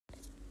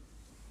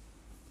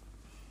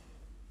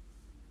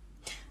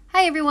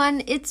Hi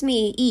everyone, it's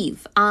me,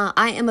 Eve.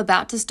 I am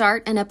about to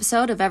start an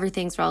episode of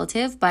Everything's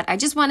Relative, but I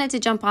just wanted to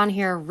jump on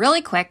here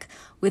really quick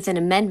with an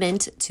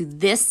amendment to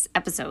this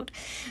episode.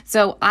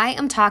 So I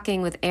am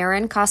talking with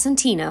Erin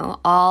Cosentino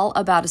all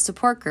about a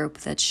support group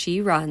that she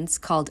runs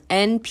called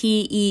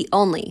NPE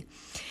Only.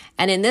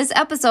 And in this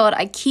episode,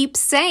 I keep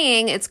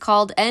saying it's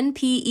called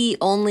NPE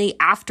Only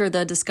After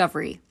the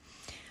Discovery.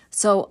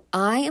 So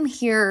I am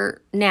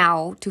here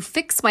now to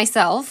fix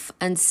myself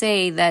and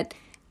say that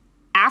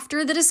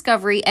after the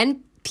discovery,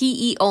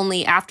 NPE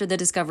Only After the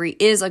Discovery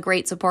is a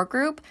great support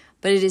group,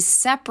 but it is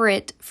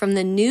separate from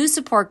the new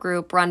support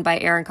group run by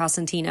Erin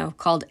Cosentino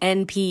called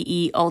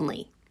NPE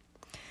Only.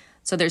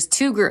 So there's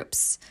two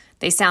groups.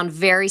 They sound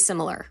very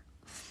similar.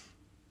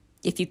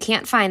 If you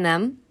can't find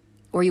them,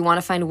 or you want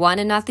to find one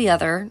and not the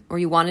other, or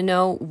you want to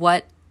know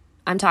what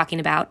I'm talking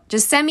about,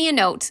 just send me a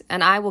note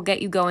and I will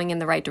get you going in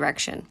the right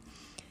direction.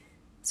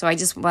 So I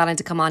just wanted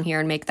to come on here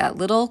and make that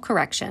little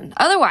correction.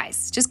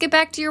 Otherwise, just get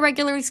back to your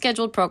regularly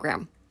scheduled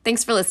program.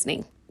 Thanks for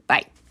listening.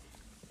 Bye.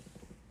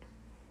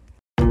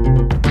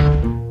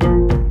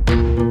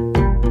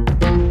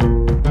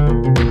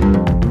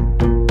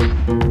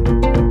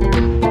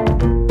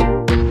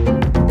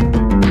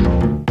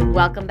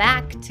 Welcome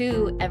back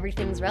to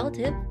Everything's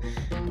Relative,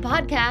 the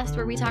podcast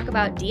where we talk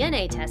about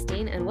DNA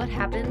testing and what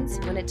happens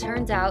when it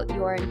turns out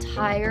your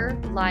entire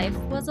life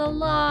was a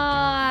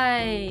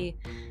lie.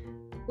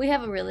 We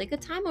have a really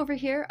good time over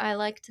here, I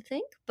like to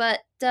think, but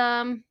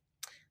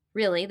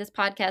really, this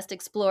podcast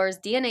explores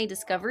DNA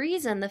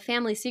discoveries and the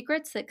family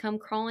secrets that come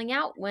crawling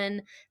out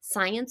when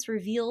science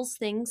reveals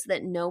things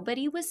that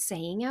nobody was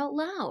saying out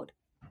loud.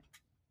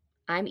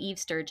 I'm Eve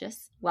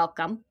Sturgis.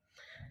 Welcome.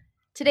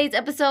 Today's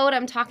episode,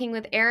 I'm talking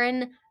with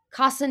Erin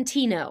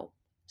Cosentino.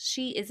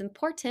 She is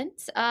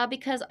important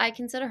because I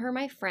consider her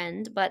my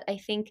friend, but I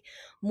think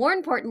more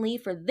importantly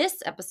for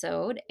this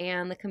episode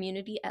and the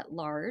community at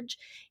large,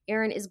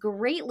 Erin is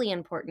greatly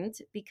important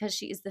because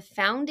she is the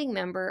founding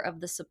member of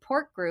the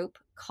support group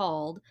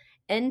called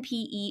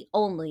NPE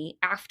Only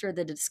After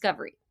the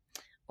Discovery,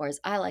 or as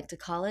I like to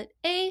call it,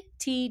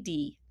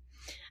 ATD.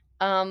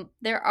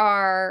 There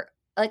are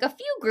like a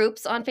few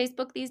groups on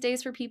Facebook these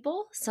days for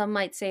people. Some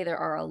might say there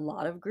are a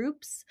lot of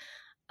groups.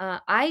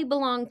 I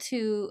belong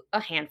to a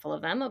handful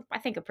of them, I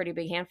think a pretty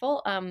big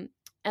handful. And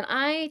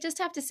I just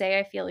have to say,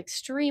 I feel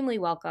extremely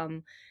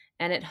welcome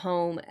and at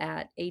home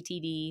at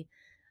ATD.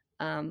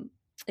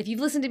 If you've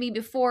listened to me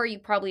before, you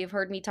probably have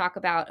heard me talk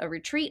about a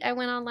retreat I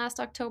went on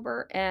last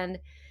October. And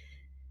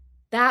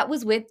that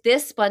was with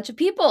this bunch of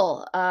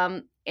people,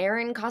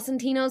 Erin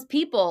Cosentino's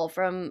people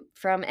from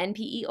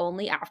NPE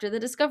Only After the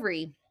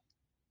Discovery.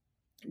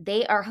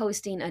 They are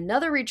hosting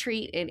another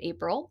retreat in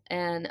April,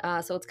 and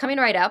so it's coming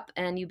right up,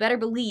 and you better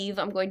believe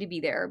I'm going to be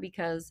there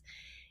because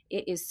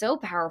it is so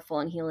powerful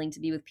and healing to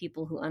be with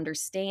people who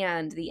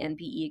understand the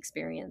NPE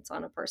experience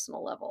on a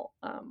personal level.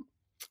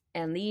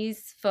 And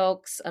these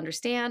folks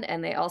understand,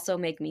 and they also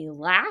make me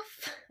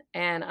laugh,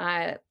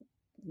 and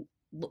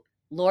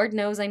Lord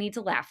knows I need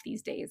to laugh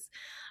these days.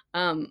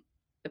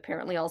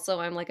 Apparently also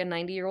I'm like a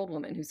 90-year-old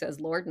woman who says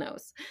Lord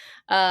knows.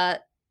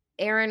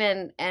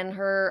 Erin and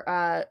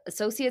her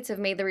associates have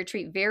made the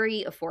retreat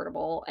very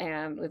affordable,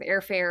 and with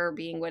airfare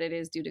being what it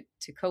is due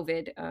to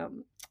COVID,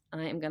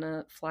 I am going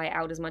to fly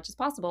out as much as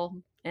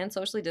possible and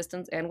socially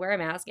distance and wear a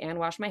mask and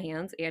wash my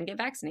hands and get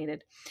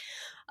vaccinated.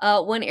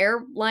 When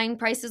airline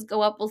prices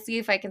go up, we'll see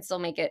if I can still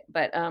make it.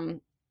 But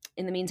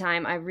in the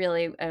meantime, I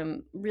really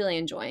am really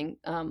enjoying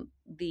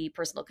the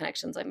personal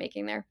connections I'm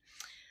making there.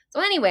 So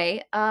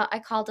anyway,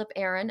 I called up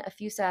Erin a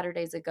few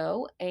Saturdays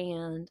ago,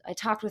 and I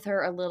talked with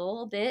her a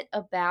little bit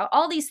about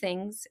all these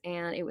things,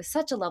 and it was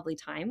such a lovely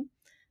time.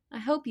 I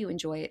hope you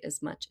enjoy it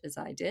as much as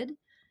I did.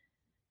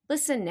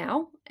 Listen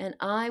now, and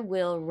I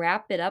will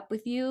wrap it up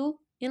with you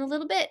in a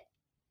little bit.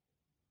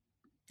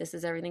 This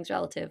is Everything's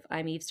Relative.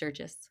 I'm Eve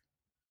Sturgis.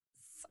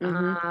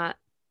 I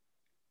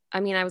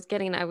mean, I was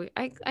getting,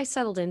 I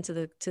settled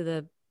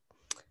into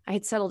I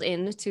had settled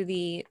into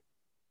the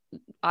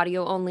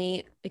audio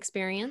only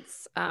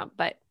experience,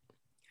 but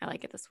I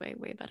like it this way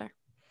way better.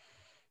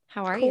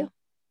 How are you?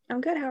 I'm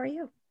good. How are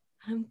you?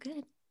 I'm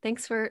good.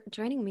 Thanks for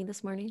joining me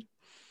this morning.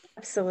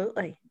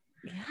 Absolutely.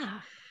 Yeah,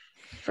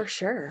 for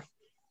sure.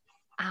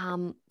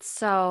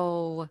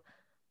 So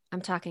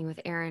I'm talking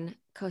with Erin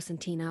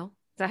Cosentino.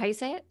 Is that how you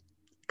say it?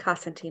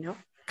 Cosentino.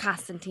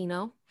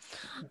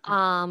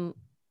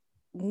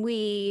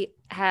 We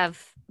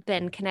have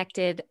been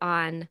connected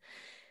on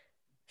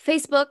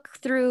Facebook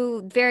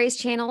through various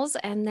channels,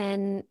 and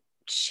then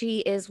she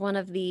is one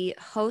of the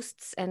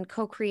hosts and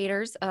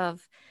co-creators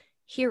of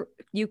Here.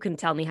 You can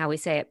tell me how we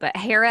say it, but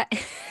Herath.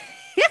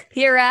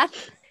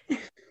 It's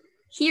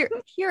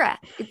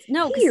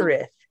no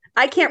Hereth.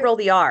 I can't roll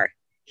the R.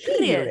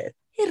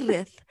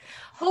 Hereth.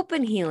 Hope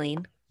and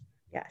Healing.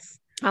 Yes.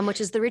 Which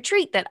is the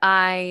retreat that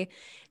I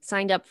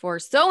signed up for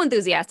so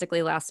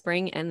enthusiastically last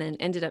spring, and then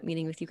ended up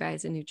meeting with you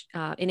guys in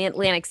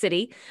Atlantic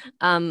City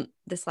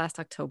this last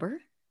October.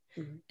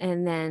 Mm-hmm.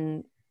 And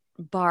then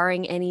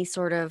barring any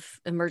sort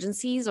of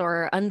emergencies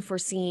or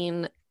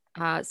unforeseen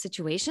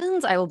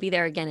situations. I will be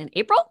there again in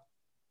April.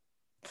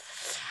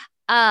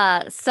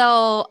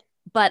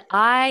 But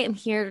I am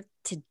here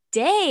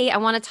today. I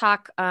want to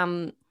talk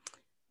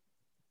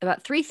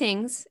about three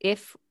things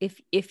if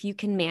you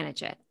can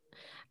manage it.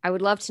 I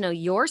would love to know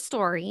your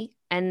story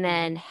and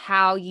then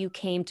how you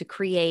came to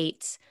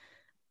create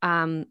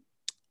the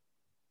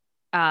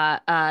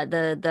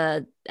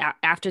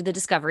after the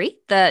discovery,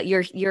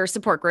 your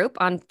support group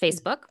on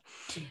Facebook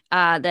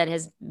that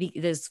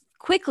is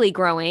quickly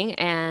growing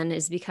and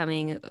is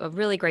becoming a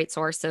really great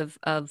source of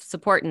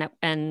support and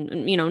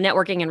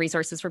networking and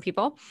resources for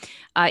people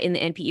in the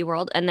NPE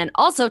world. And then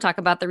also talk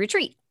about the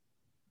retreat.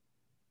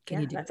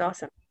 Can you do that's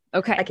awesome.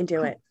 Okay. I can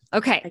do it.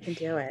 Okay. I can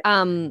do it.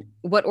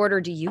 What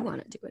order do you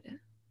want to do it in?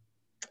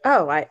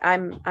 Oh,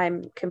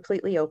 I'm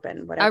completely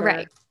open. Whatever. All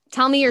right.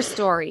 Tell me your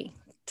story.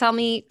 Tell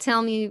me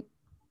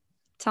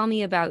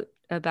about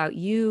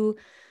you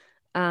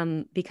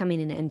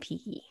becoming an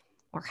NPE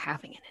or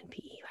having an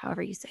NPE,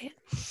 however you say it.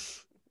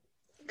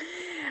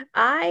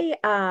 I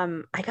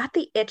got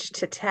the itch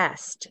to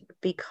test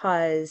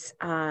because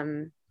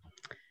my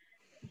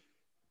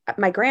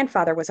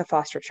grandfather was a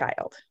foster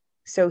child.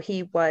 So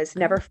he was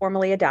never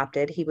formally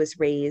adopted. He was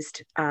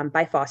raised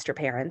by foster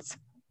parents.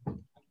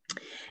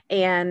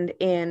 And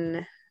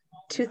in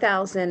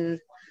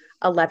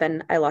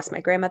 2011, I lost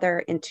my grandmother.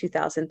 In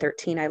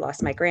 2013, I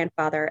lost my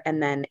grandfather.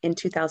 And then in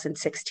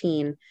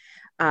 2016,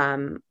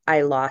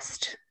 I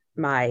lost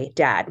my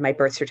dad, my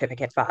birth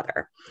certificate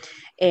father.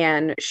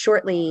 And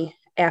shortly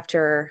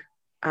after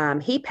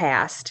he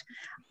passed,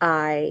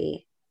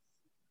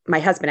 my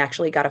husband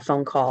actually got a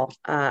phone call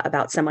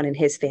about someone in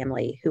his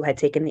family who had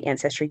taken the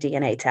Ancestry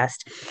DNA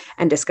test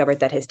and discovered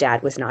that his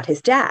dad was not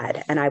his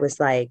dad. And I was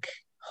like,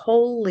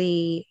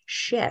 holy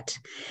shit.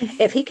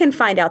 If he can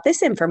find out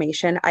this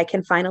information, I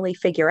can finally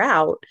figure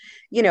out,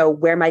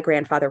 where my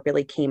grandfather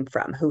really came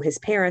from, who his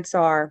parents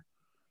are,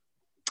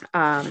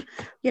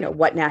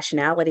 what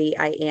nationality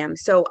I am.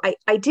 So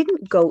I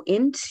didn't go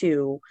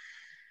into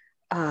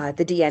the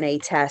DNA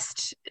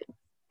test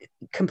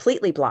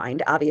completely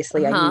blind.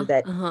 Obviously, I knew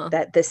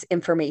that this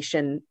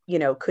information,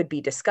 could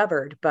be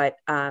discovered, but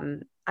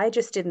I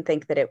just didn't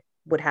think that it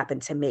would happen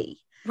to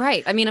me.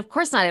 Right. I mean, of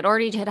course not. It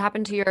already had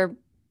happened to your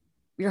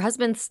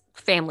husband's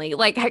family.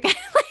 Like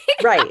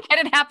right. It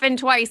had happened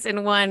twice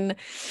in one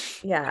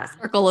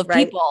circle of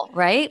people,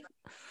 right?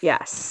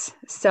 Yes.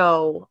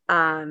 So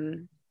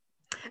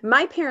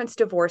my parents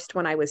divorced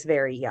when I was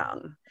very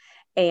young.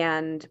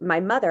 And my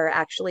mother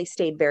actually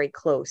stayed very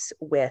close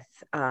with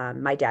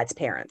my dad's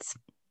parents.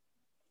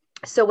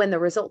 So when the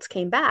results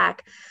came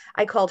back,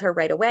 I called her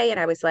right away and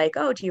I was like,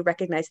 oh, do you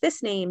recognize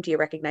this name? Do you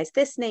recognize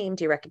this name?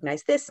 Do you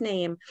recognize this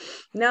name?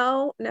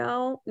 No.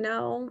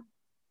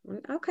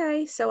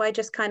 Okay. So I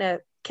just kind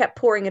of kept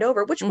pouring it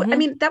over, which I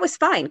mean, that was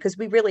fine because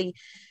we really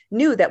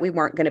knew that we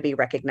weren't going to be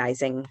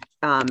recognizing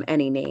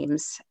any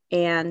names.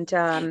 And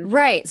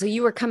right. So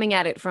you were coming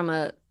at it from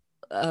a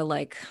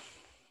like,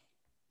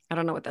 I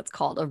don't know what that's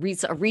called, a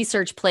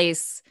research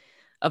place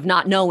of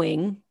not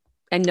knowing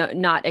and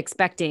not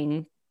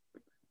expecting.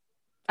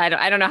 I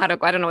don't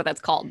know what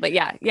that's called, but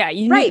yeah.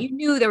 You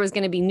knew there was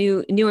going to be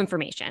new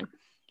information.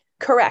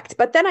 Correct.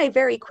 But then I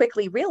very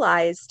quickly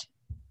realized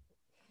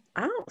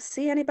I don't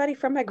see anybody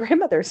from my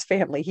grandmother's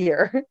family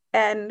here.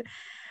 And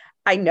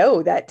I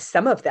know that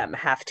some of them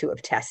have to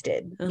have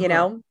tested,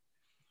 and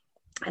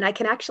I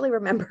can actually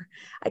remember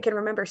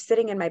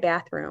sitting in my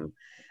bathroom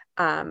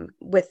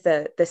with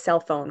the cell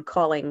phone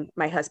calling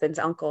my husband's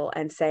uncle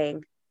and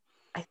saying,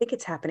 I think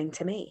it's happening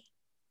to me.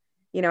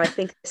 I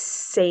think the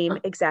same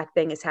exact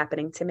thing is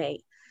happening to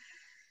me.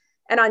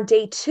 And on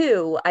day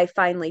 2, I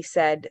finally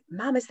said,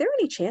 Mom, is there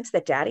any chance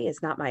that Daddy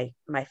is not my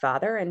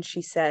father? And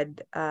she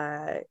said,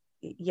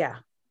 yeah.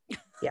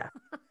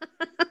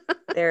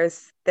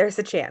 There's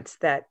a chance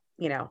that,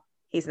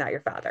 he's not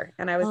your father.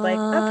 And I was like,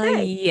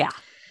 okay. Yeah.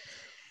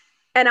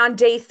 And on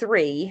day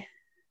 3,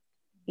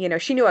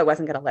 she knew I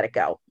wasn't going to let it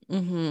go.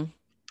 Mm-hmm.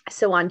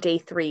 So on day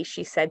 3,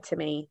 she said to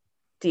me,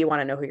 do you want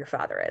to know who your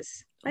father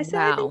is? I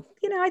said, wow.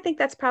 I think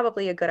that's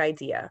probably a good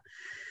idea.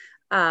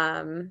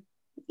 And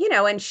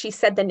she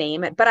said the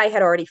name, but I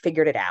had already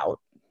figured it out.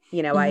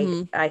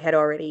 I had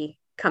already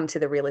come to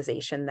the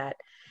realization that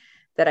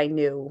I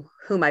knew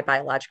who my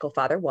biological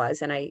father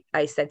was. And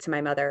I said to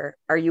my mother,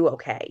 are you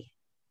okay?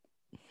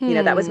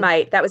 That was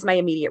my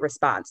immediate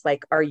response.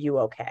 Like, are you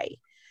okay?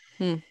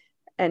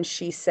 And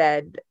she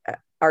said,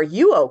 are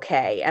you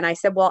okay? And I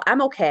said, well,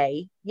 I'm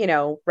okay,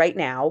 right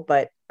now,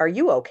 but are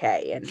you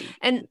okay?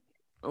 And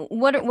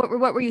what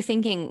were you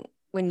thinking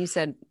when you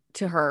said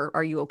to her,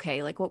 are you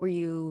okay? Like, what were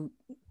you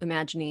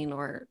imagining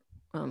or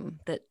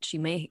that she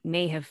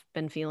may have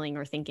been feeling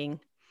or thinking?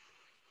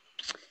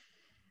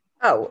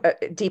 Oh,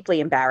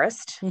 deeply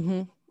embarrassed,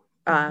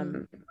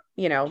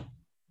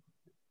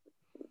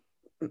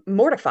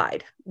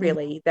 mortified,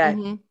 really,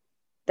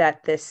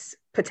 that this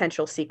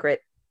potential secret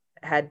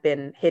had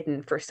been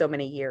hidden for so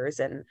many years.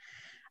 And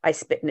I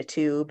spit in a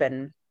tube,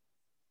 and,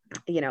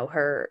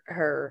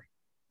 her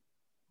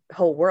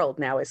whole world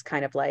now is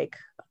kind of like,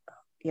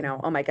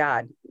 oh my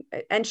God,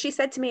 and she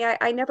said to me,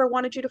 I never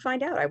wanted you to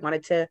find out. I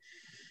wanted to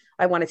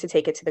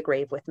take it to the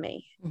grave with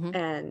me. Mm-hmm.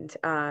 And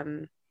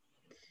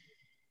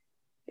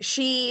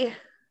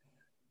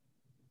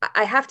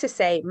I have to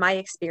say, my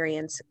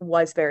experience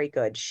was very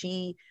good.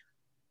 She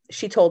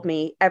told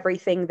me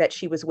everything that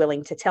she was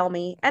willing to tell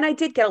me, and I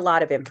did get a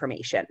lot of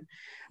information.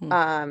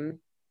 Mm-hmm.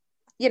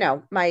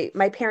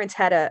 My parents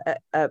had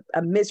a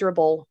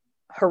miserable,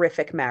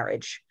 horrific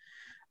marriage.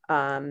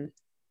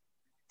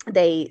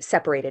 They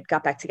separated,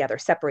 got back together,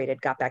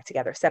 separated, got back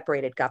together,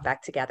 separated, got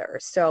back together.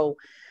 So,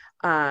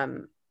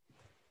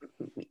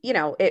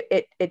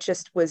 it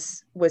just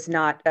was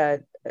not a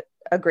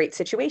great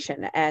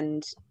situation.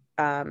 And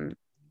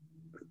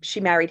she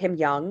married him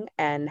young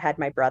and had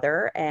my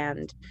brother.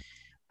 And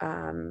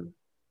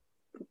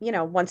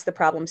once the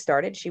problem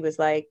started, she was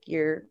like,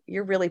 you're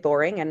really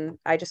boring, and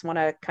I just want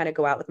to kind of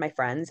go out with my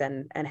friends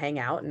and hang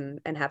out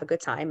and have a good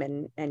time,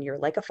 and you're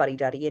like a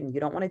fuddy-duddy and you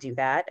don't want to do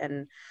that.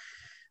 And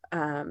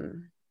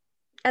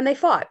they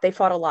fought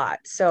a lot.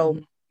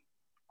 So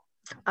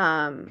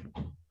I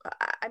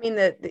mean,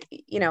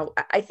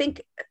 I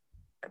think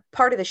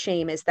part of the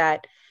shame is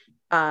that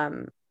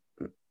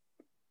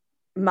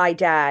my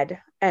dad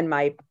and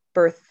my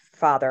birth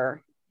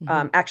father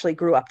actually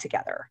grew up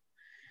together.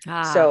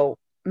 So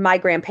my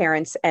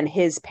grandparents and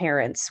his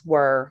parents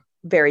were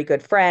very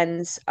good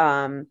friends.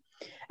 And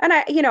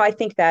I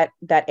think that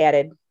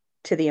added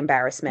to the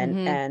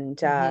embarrassment. And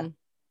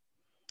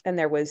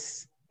there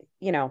was,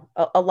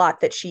 a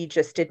lot that she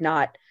just did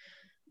not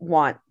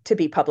want to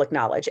be public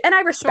knowledge. And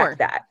I respect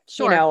that.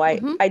 Sure.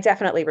 I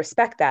definitely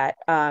respect that.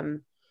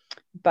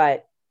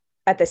 But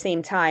at the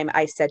same time,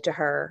 I said to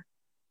her,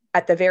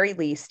 at the very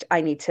least,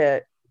 I need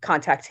to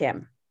contact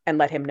him and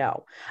let him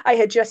know. I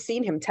had just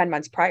seen him 10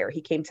 months prior.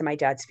 He came to my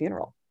dad's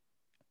funeral.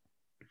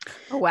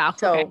 Oh, wow.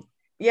 So, okay.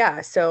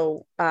 Yeah.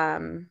 So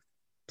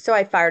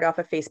I fired off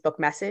a Facebook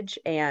message,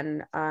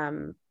 and,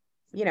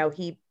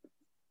 he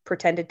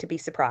pretended to be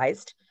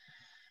surprised.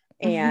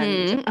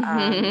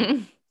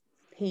 And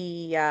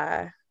he,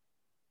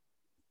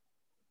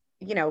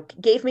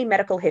 gave me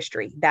medical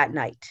history that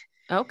night.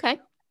 Okay.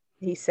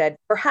 He said,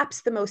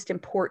 perhaps the most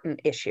important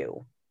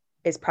issue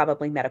is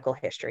probably medical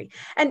history.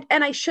 And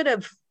I should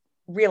have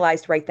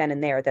realized right then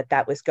and there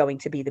that was going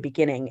to be the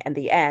beginning and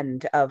the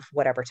end of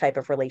whatever type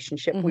of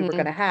relationship we were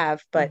going to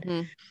have. But,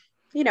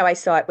 I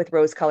saw it with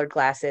rose-colored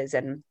glasses,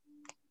 and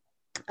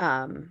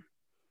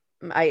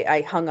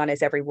I hung on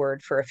his every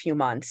word for a few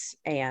months,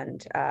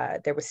 and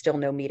there was still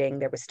no meeting.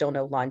 There was still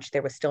no lunch.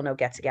 There was still no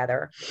get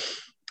together.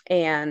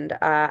 And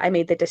I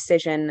made the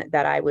decision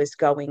that I was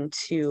going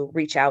to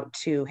reach out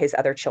to his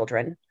other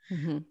children.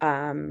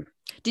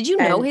 Did you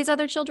know his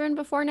other children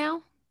before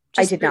now?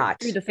 I did not.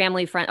 Through the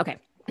family friend. Okay.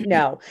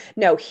 No,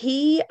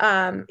 he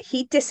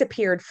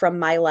disappeared from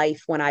my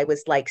life when I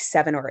was like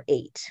 7 or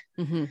 8.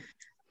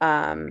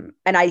 And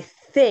I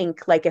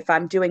think, like, if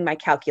I'm doing my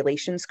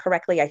calculations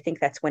correctly, I think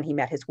that's when he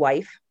met his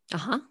wife.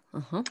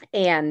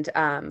 And,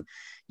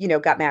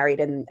 got married,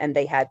 and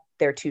they had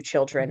their 2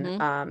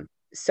 children.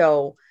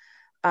 So,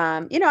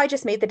 I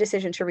just made the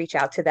decision to reach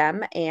out to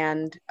them.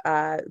 And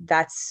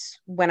that's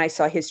when I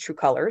saw his true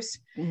colors.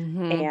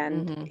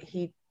 And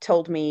he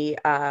told me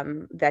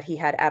that he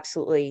had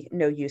absolutely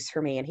no use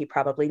for me, and he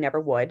probably never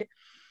would.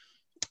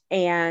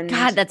 And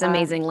God, that's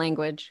amazing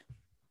language.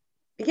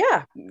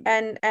 Yeah.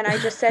 And I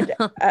just said,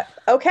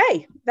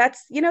 okay,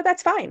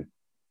 that's fine.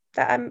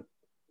 I'm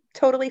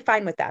totally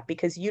fine with that,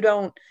 because you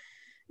don't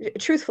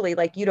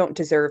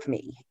deserve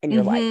me in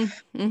your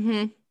life.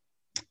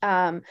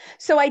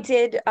 So I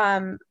did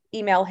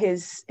email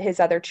his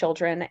other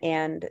children,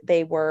 and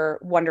they were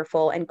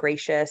wonderful and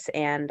gracious.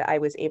 And I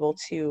was able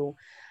to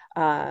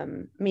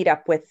meet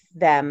up with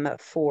them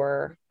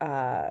for,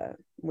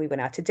 we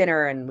went out to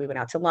dinner and we went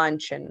out to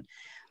lunch, and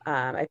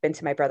I've been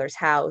to my brother's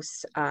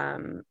house.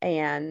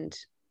 And,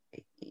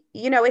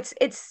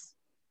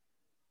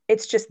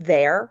 it's just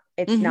there.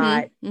 It's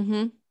not,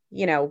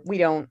 we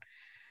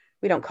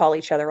don't call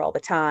each other all the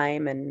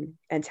time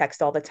and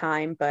text all the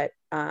time, but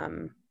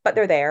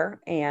they're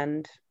there,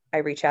 and I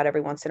reach out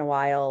every once in a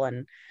while,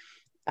 and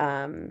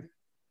I'm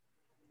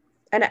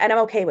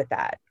okay with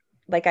that.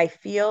 Like, I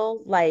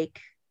feel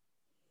like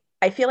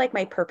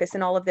my purpose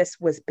in all of this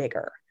was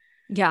bigger.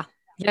 Yeah.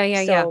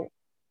 So,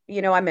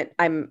 I'm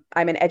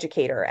an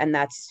educator, and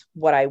that's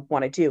what I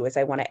want to do, is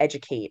I want to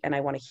educate and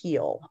I want to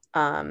heal.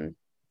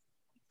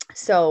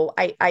 So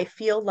I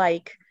feel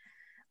like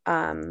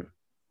I've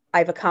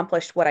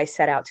accomplished what I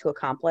set out to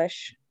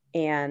accomplish,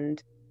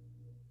 and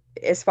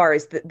as far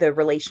as the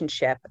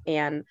relationship,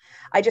 and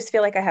I just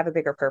feel like I have a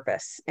bigger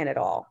purpose in it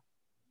all.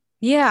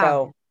 Yeah.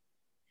 So,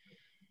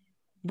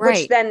 right.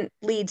 Which then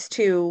leads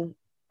to,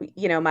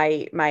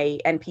 my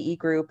NPE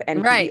group.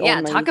 And right.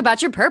 Yeah. Talk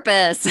about your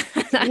purpose.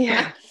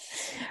 Yeah.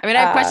 I mean,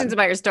 I have questions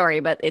about your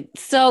story, but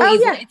it's so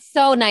easy. Yeah. It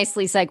so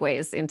nicely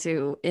segues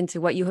into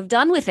what you have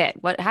done with it.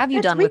 What have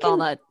you done with all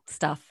that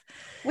stuff?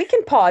 We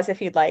can pause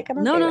if you'd like.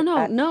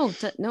 No.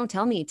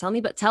 Tell me,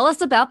 but tell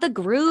us about the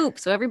group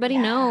so everybody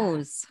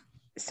knows.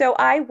 So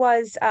I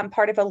was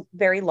part of a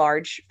very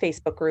large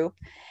Facebook group,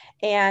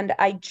 And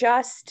I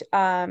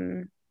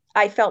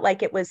felt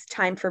like it was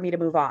time for me to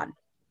move on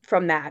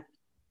from that.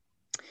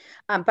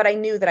 But I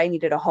knew that I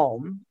needed a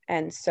home.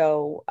 And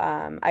so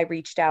I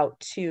reached out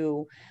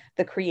to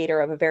the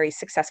creator of a very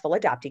successful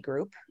adoptee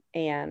group.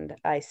 And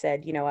I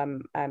said,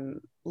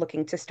 I'm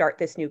looking to start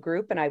this new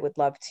group and I would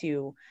love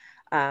to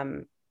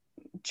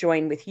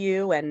join with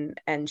you.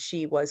 And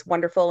she was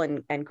wonderful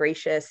and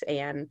gracious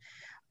and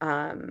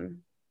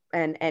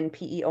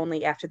NPE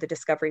only after the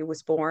discovery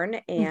was born.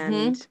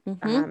 And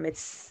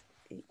it's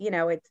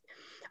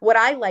what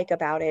I like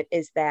about it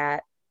is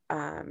that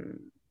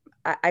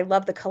I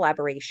love the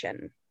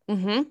collaboration.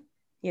 I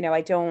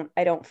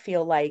don't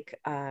feel like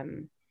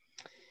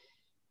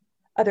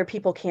other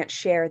people can't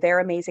share their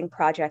amazing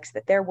projects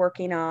that they're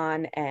working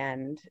on.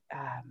 And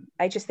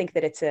I just think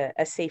that it's a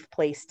safe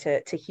place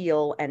to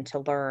heal and to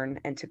learn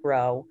and to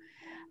grow.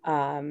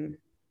 And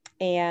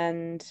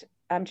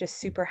I'm just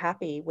super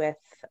happy with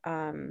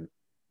my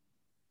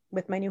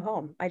new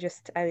home. I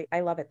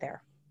love it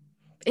there.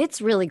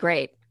 It's really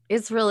great.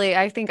 It's really,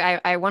 I think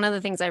I one of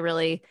the things I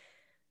really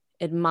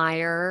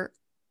admire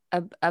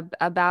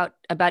about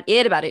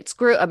its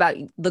group, about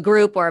the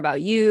group, or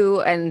about you,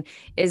 and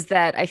is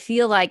that I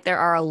feel like there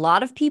are a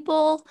lot of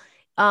people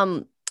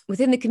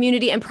within the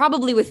community, and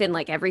probably within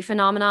like every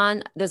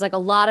phenomenon, there's like a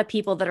lot of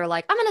people that are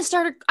like, I'm gonna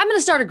start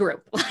a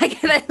group. Like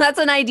that's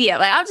an idea.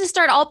 Like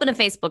I'll open a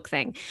Facebook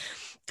thing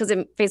because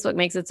Facebook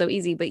makes it so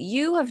easy. But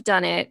you have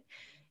done it,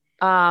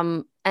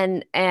 and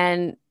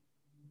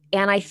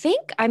I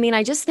think,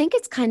 I just think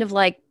it's kind of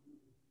like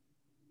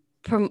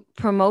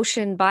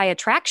promotion by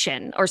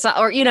attraction, or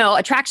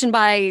attraction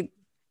by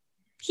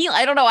heal.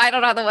 I don't know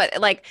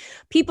like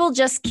people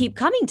just keep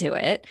coming to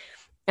it,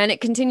 and it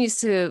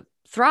continues to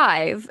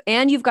thrive.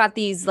 And you've got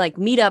these like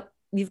meetup,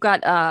 you've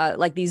got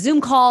like these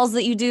Zoom calls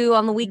that you do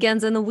on the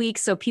weekends and the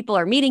weeks, so people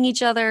are meeting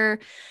each other.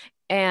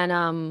 And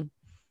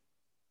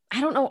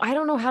I don't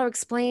know how to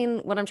explain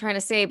what I'm trying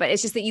to say, but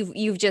it's just that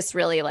you've just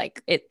really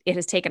like it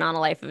has taken on a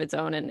life of its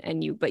own,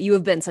 and you've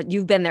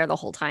been there the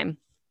whole time.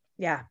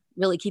 Yeah.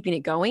 Really keeping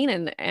it going,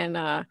 and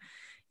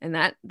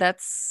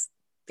that's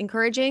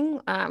encouraging.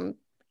 And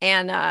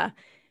I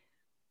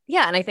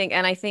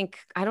think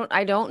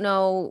I don't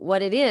know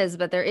what it is,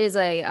 but there is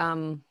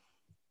a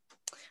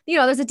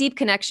there's a deep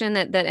connection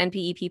that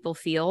NPE people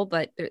feel,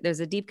 but there's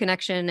a deep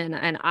connection,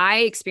 and I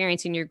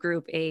experience in your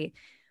group a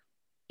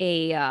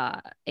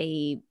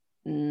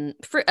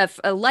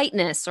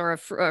lightness, or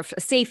a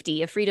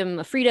safety, a freedom,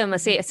 a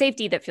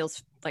safety that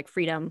feels like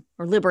freedom,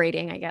 or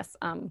liberating, I guess,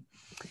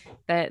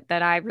 that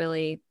I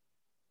really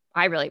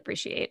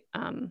appreciate.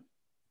 And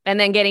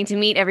then getting to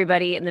meet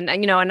everybody, and then,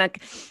 and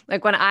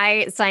like when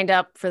I signed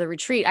up for the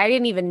retreat, I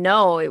didn't even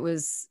know it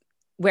was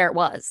where it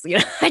was.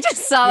 I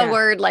just saw the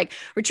word like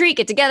retreat,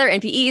 get together,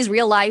 NPEs,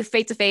 real life,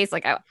 face to face.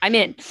 Like I'm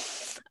in.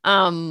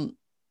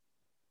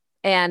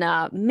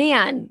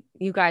 Man,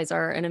 you guys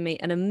are an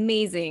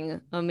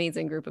amazing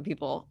group of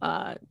people.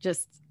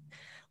 Just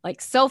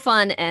like so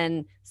fun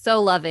and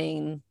so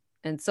loving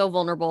and so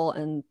vulnerable,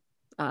 and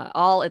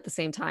all at the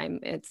same time.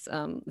 It's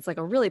like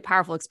a really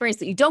powerful experience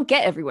that you don't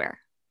get everywhere.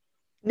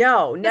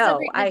 No,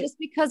 just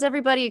because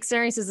everybody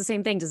experiences the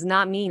same thing does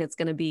not mean it's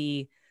going to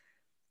be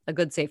a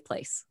good, safe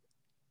place.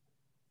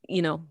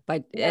 You're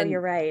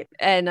right.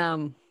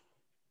 And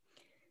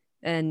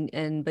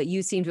but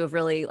you seem to have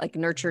really like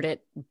nurtured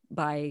it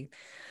by,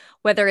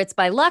 whether it's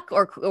by luck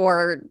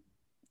or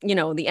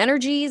the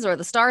energies or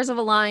the stars have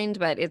aligned,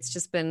 but it's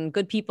just been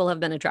good people have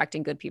been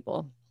attracting good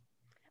people.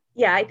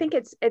 Yeah, I think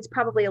it's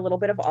probably a little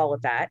bit of all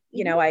of that.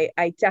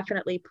 I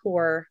definitely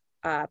pour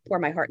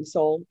my heart and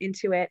soul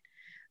into it,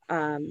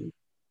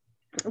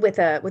 with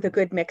a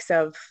good mix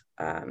of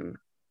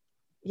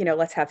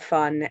let's have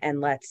fun, and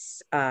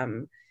let's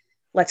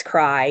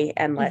cry,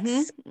 and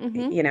let's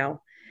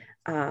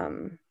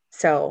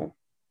so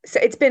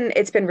it's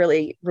been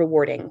really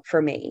rewarding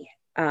for me.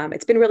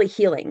 It's been really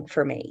healing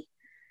for me,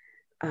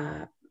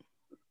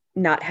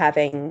 not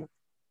having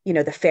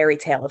the fairy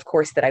tale, of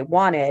course, that I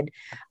wanted,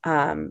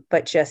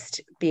 but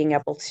just being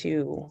able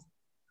to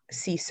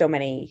see so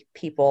many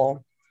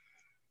people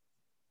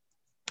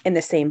in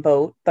the same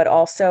boat, but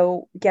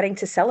also getting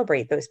to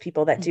celebrate those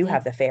people that do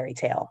have the fairy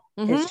tale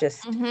is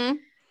just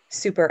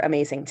super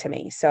amazing to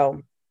me.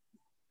 So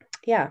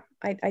yeah,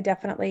 I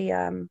definitely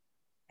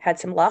had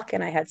some luck,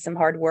 and I had some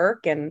hard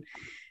work and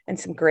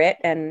some grit,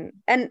 and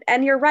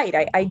you're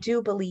right. I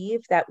do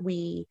believe that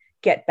we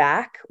get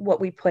back what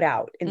we put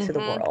out into the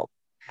world.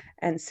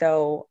 And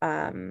so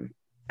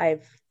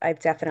I've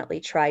definitely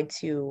tried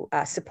to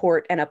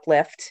support and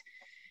uplift,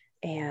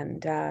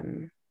 and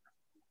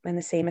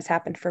the same has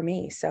happened for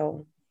me.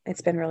 So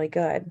it's been really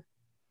good.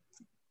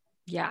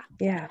 Yeah.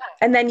 Yeah.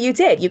 And then you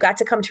got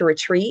to come to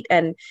retreat,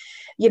 and,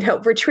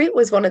 retreat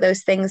was one of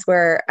those things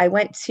where I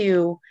went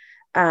to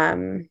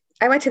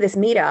this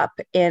meetup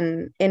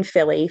in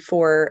Philly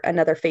for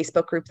another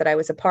Facebook group that I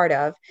was a part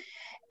of.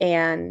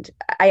 And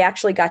I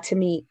actually got to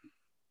meet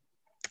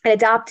an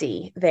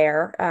adoptee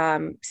there,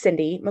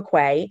 Cindy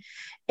McQuay.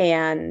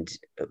 And,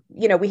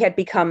 we had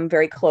become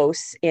very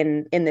close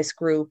in this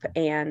group.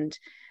 And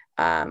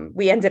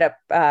we ended up,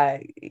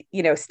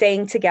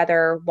 staying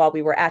together while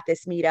we were at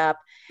this meetup.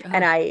 Uh-huh.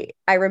 And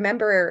I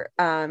remember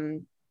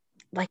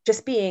like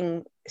just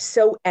being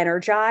so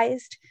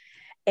energized.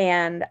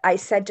 And I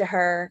said to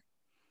her,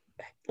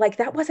 like,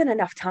 that wasn't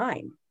enough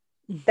time.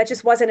 That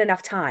just wasn't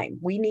enough time.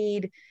 We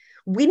need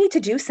to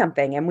do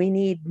something, and we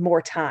need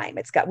more time.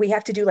 We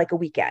have to do like a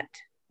weekend,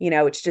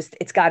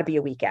 it's got to be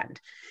a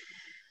weekend.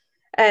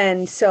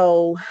 And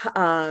so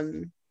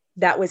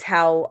that was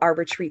how our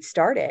retreat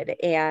started.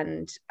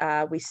 And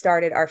we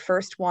started, our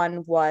first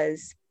one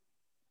was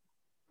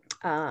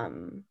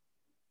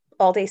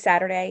all day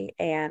Saturday,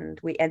 and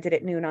we ended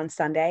at noon on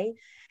Sunday.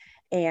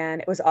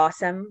 And it was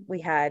awesome. We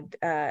had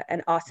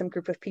an awesome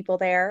group of people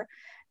there,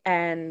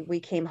 and we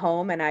came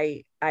home, and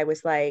I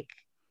was like,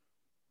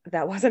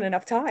 that wasn't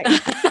enough time.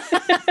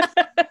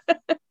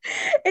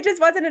 It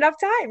just wasn't enough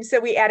time. So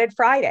we added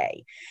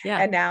Friday. Yeah.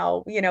 And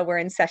now, we're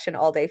in session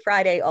all day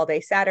Friday, all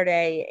day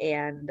Saturday,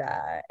 and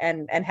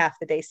half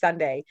the day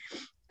Sunday.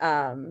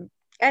 And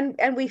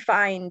we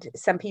find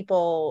some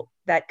people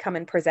that come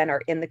and present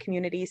are in the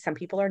community. Some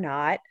people are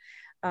not.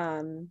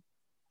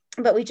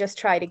 But we just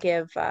try to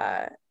give,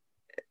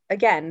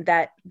 again,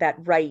 that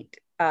right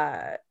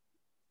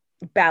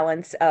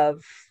balance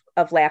of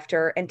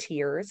laughter and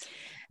tears.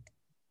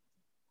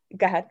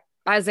 Go ahead.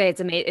 I would say it's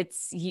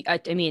amazing.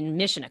 I mean,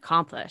 mission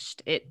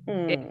accomplished.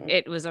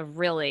 It was a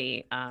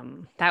really,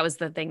 that was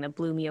the thing that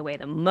blew me away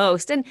the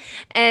most.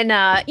 And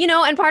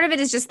part of it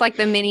is just like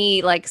the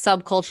many like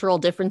subcultural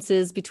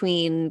differences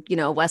between,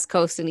 West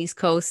Coast and East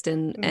Coast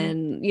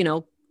and,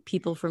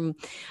 people from,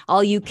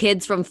 all you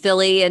kids from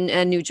Philly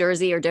and New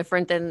Jersey are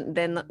different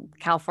than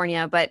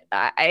California. But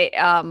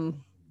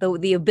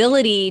the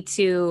ability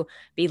to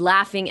be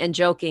laughing and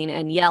joking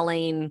and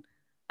yelling,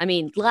 I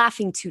mean,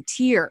 laughing to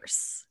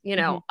tears,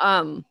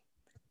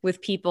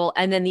 with people,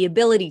 and then the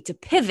ability to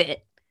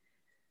pivot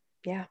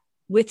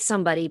with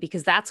somebody,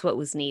 because that's what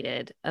was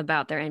needed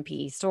about their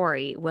NPE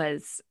story,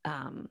 was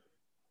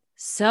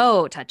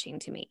so touching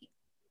to me.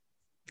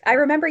 I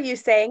remember you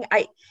saying,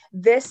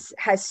 this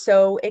has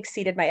so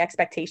exceeded my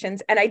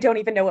expectations, and I don't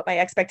even know what my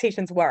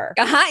expectations were.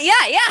 Yeah.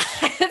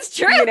 It's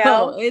true.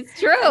 It's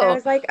true. And I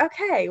was like,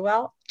 okay,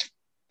 well,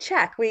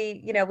 check.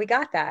 We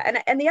got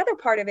that. And the other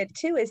part of it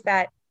too is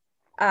that,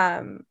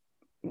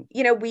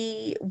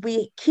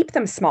 we keep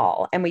them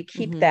small, and we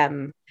keep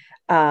them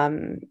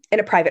in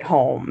a private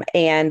home,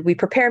 and we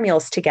prepare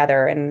meals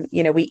together, and,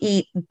 we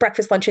eat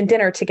breakfast, lunch, and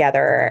dinner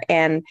together.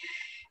 And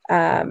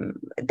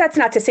that's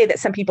not to say that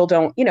some people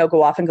don't,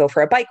 go off and go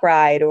for a bike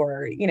ride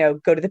or,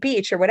 go to the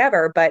beach or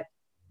whatever. But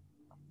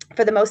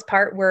for the most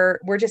part,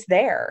 we're just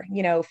there,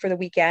 for the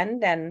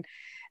weekend,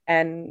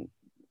 and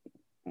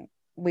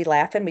we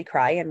laugh and we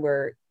cry, and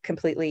we're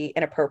completely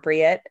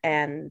inappropriate,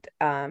 and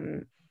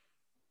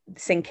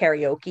sing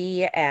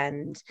karaoke,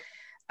 and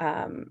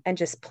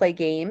just play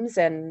games.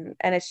 And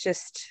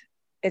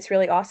it's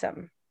really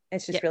awesome.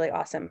 It's just really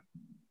awesome.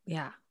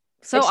 Yeah.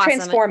 So it's awesome.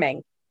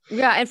 Transforming.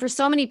 Yeah. And for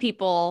so many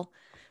people,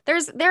 the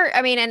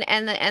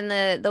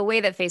way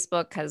that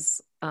Facebook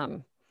has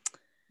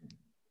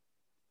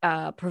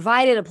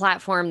provided a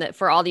platform that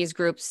for all these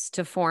groups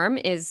to form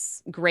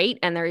is great.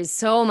 And there is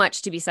so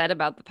much to be said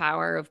about the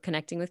power of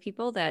connecting with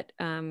people that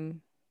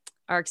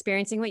are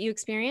experiencing what you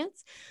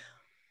experience.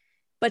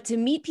 But to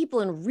meet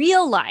people in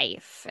real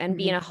life and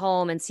be in a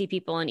home and see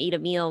people and eat a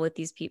meal with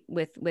these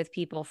with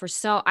people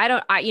I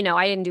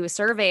didn't do a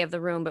survey of the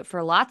room, but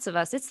for lots of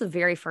us, it's the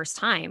very first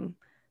time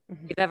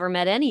we've ever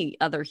met any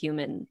other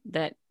human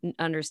that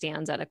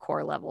understands at a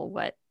core level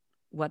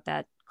what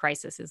that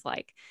crisis is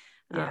like.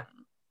 Yeah.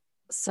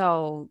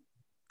 So,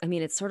 I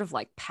mean, it's sort of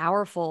like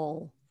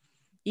powerful,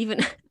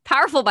 even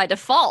powerful by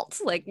default,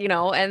 like,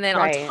 and then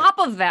on top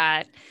of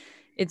that,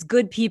 it's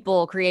good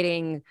people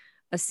creating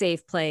a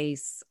safe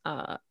place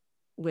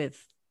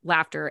with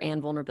laughter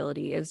and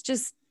vulnerability. It's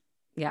just,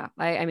 yeah.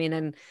 I mean,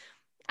 and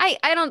I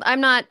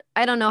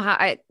don't know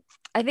how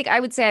I think I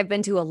would say I've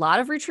been to a lot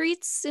of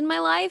retreats in my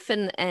life,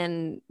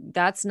 and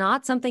that's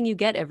not something you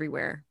get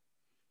everywhere.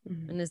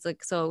 And it's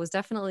like, so it was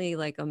definitely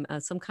like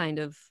some kind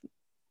of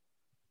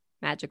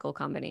magical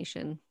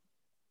combination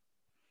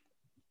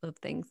of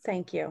things.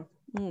 Thank you.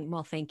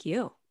 Well, thank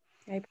you.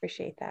 I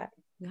appreciate that.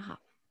 Yeah.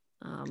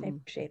 I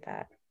appreciate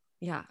that.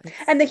 Yeah.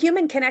 And the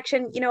human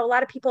connection, a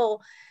lot of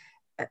people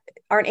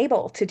aren't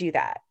able to do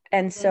that.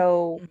 And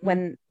so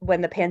when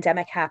the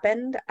pandemic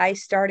happened, I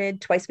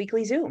started twice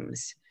weekly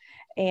Zooms.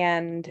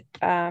 And,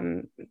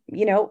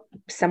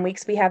 some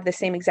weeks we have the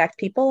same exact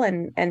people,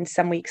 and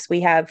some weeks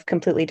we have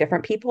completely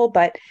different people,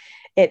 but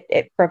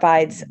it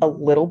provides a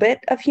little bit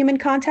of human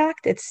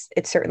contact. It's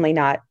certainly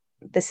not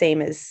the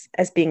same as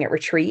being at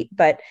retreat,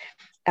 but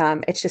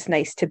it's just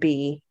nice to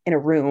be in a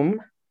room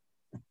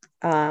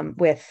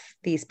with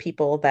these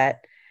people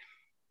that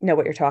know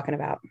what you're talking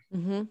about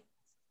and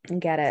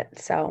get it.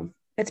 So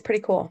it's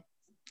pretty cool.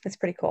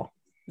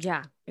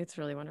 Yeah, it's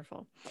really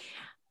wonderful.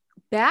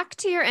 Back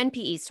to your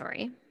NPE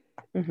story.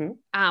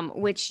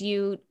 which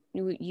you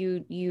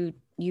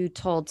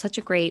told such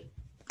a great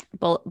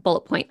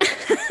bullet point.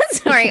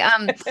 Sorry.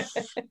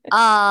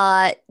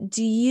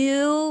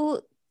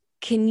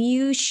 Can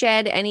you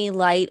shed any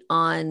light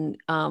on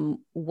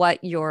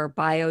what your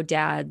bio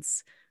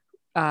dad's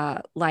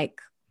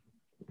like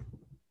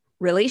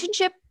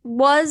relationship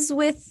was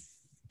with,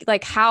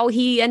 like, how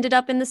he ended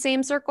up in the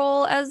same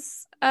circle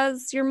as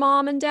your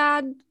mom and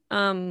dad?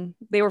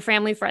 They were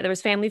family friends. There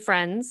was family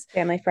friends.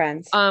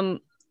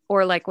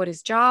 Or like what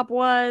his job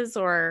was,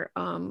 or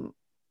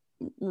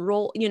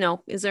role,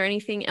 is there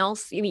anything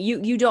else? I mean,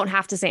 you don't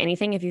have to say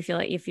anything if you feel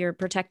like, if you're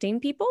protecting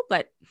people,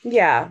 but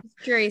I'm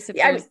curious if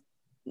there's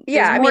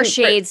more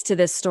shades to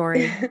this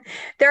story.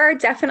 There are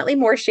definitely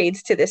more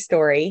shades to this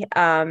story.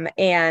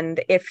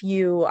 And if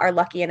you are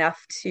lucky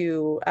enough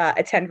to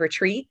attend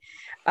retreat,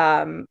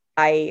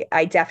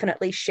 I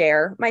definitely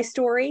share my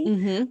story.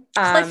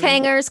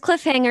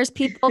 Cliffhangers,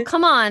 people,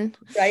 come on.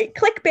 Right.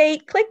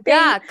 Clickbait.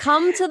 Yeah.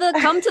 Come to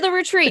the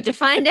retreat to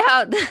find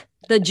out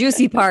the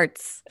juicy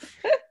parts.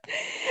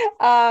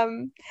 But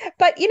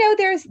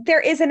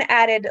there is an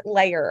added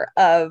layer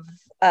of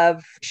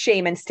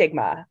shame and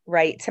stigma,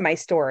 right, to my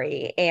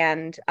story.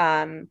 And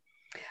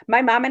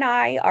my mom and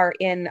I are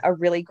in a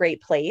really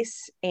great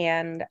place,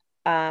 and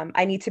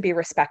I need to be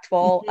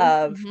respectful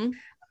of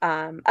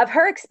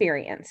her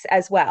experience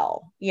as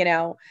well.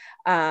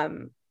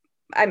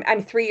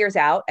 I'm 3 years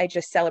out. I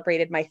just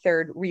celebrated my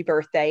third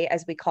rebirthday,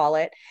 as we call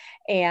it.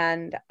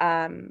 And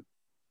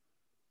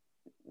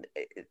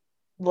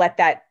let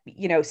that,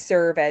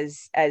 serve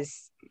as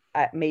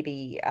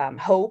maybe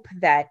hope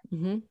that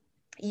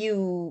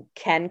you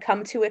can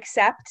come to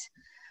accept,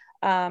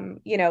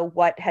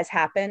 what has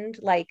happened.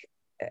 Like,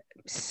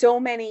 so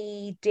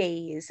many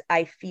days,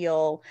 I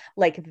feel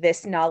like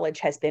this knowledge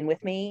has been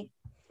with me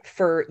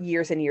for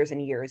years and years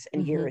and years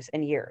and years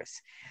and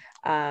years.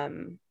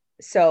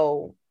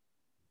 So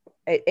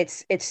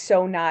it's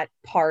so not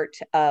part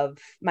of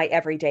my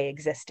everyday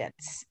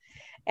existence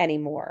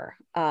anymore.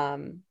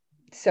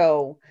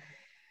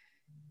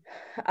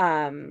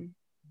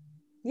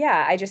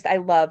 Yeah, I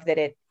love that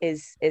it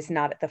is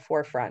not at the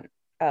forefront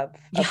of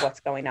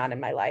what's going on in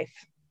my life.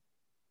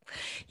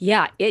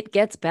 Yeah, it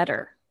gets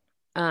better.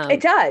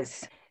 It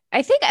does.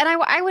 I think, and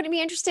I would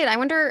be interested. I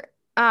wonder,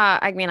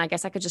 I mean, I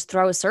guess I could just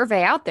throw a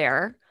survey out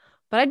there,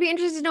 but I'd be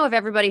interested to know if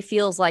everybody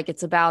feels like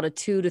it's about a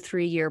 2 to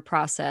 3 year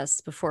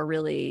process before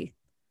really.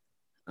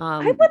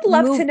 I would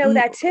love to know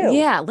that too.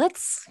 Yeah,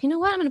 you know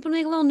what? I'm going to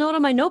make a little note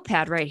on my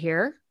notepad right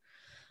here.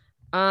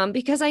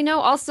 Because I know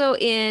also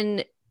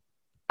in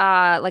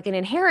like an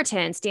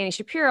Inheritance, Dani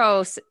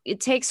Shapiro, it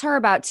takes her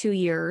about 2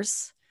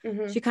 years.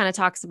 She kind of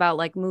talks about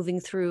like moving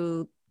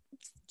through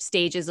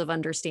stages of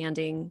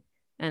understanding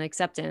and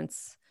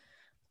acceptance.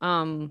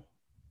 And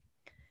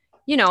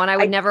I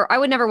would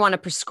never want to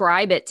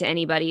prescribe it to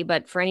anybody,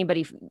 but for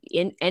anybody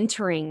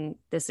entering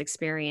this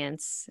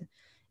experience,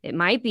 it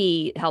might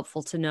be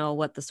helpful to know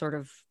what the sort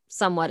of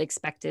somewhat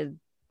expected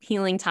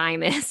healing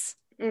time is.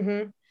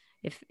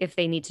 If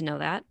they need to know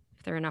that,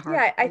 if they're in a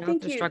hard, I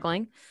think they're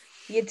struggling.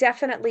 You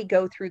definitely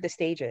go through the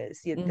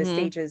stages, the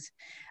stages,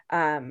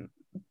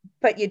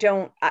 but you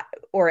don't,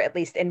 or at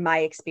least in my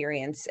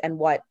experience and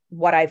what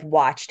I've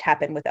watched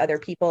happen with other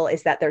people,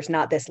 is that there's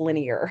not this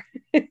linear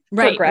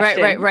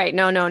progression. Right.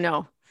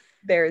 No.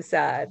 There's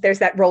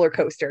that roller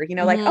coaster,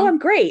 like, oh, I'm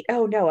great.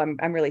 Oh no,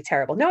 I'm really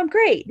terrible. No, I'm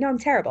great. No, I'm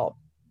terrible.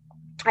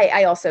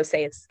 I also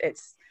say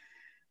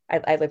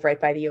I live right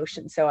by the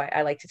ocean, so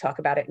I like to talk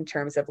about it in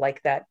terms of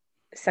like that.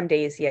 Some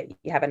days you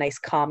have a nice,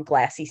 calm,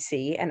 glassy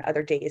sea, and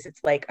other days it's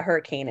like a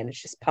hurricane and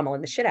it's just pummeling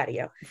the shit out of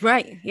you.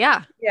 Right.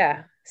 Yeah.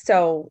 Yeah.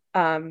 So,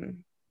 I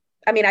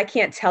mean, I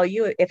can't tell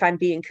you, if I'm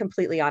being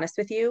completely honest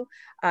with you,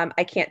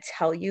 I can't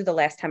tell you the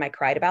last time I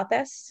cried about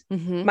this.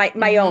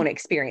 My own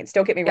experience.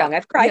 Don't get me wrong.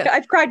 I've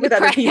cried with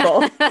other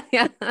people.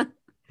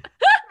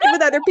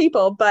 With other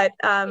people, but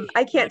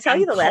I can't tell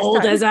you the last time.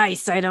 Cold as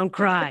ice. I don't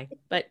cry,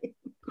 but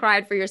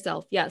cried for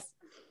yourself. Yes.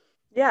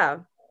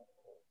 Yeah.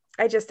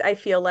 I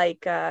feel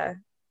like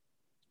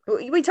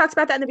we talked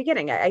about that in the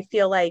beginning. I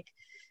feel like,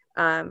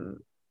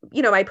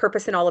 my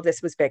purpose in all of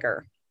this was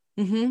bigger.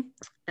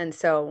 And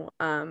so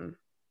I'm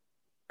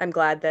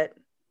glad that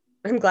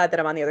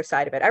I'm on the other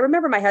side of it. I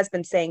remember my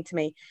husband saying to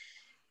me,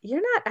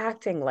 "You're not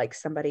acting like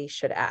somebody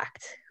should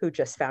act who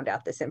just found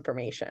out this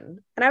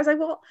information." And I was like,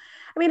 well,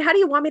 I mean, how do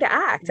you want me to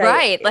act?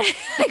 Right.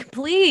 Like,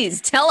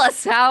 please tell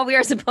us how we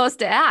are supposed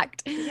to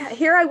act. Yeah.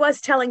 Here I was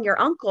telling your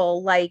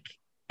uncle, like,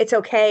 it's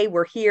okay.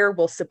 We're here.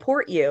 We'll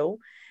support you.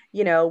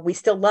 We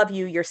still love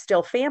you. You're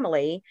still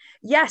family.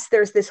 Yes,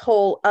 there's this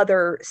whole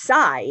other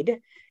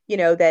side,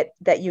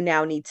 that you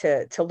now need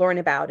to learn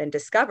about and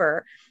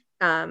discover.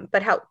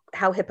 But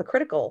how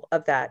hypocritical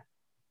of that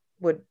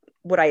would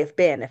I have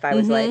been if I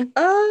was like,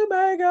 oh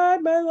my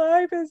God, my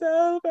life is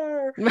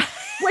over,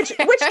 which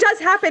does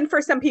happen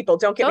for some people.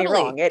 Don't get me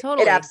wrong. It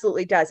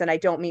absolutely does. And I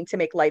don't mean to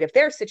make light of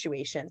their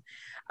situation.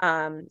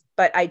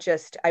 But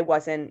I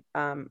wasn't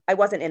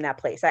in that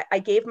place. I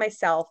gave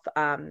myself,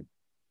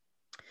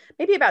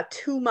 maybe about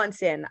 2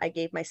 months in, I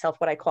gave myself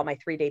what I call my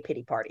 3-day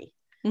pity party.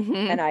 Mm-hmm.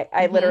 And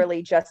I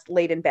literally just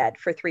laid in bed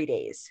for 3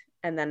 days.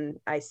 And then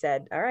I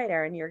said, all right,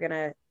 Erin, you're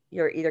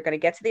either going to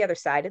get to the other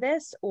side of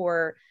this,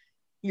 or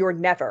you're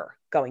never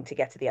going to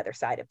get to the other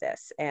side of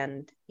this.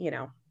 And,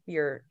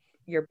 you're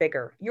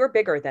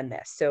bigger than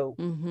this. So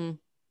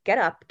get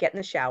up, get in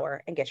the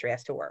shower, and get your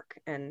ass to work,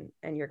 and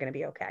you're going to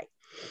be okay.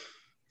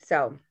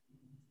 So,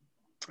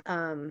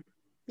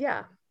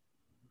 yeah,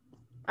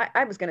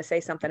 I was going to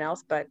say something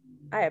else, but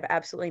I have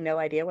absolutely no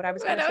idea what I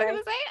was going to say.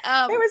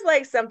 There was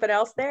like something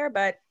else there,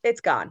 but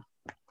it's gone.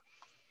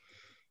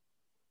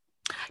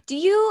 Do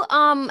you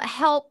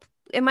help?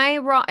 Am I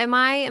wrong?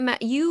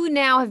 You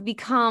now have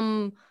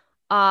become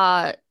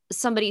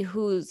somebody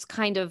who's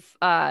kind of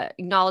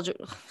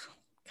knowledgeable.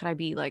 Could I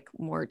be like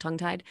more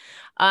tongue-tied?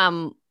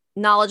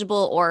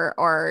 Knowledgeable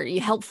or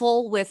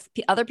helpful with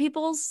other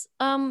people's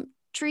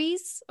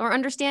trees or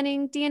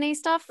understanding DNA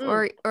stuff,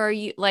 or are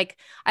you like,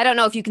 I don't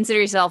know if you consider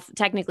yourself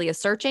technically a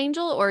search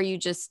angel, or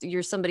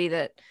you're somebody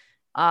that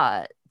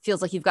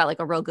feels like you've got like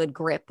a real good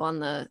grip on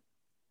the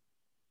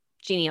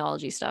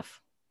genealogy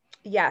stuff.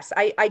 Yes,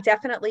 I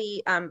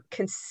definitely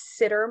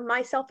consider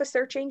myself a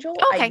search angel.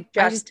 Okay.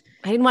 I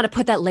didn't want to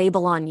put that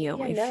label on you.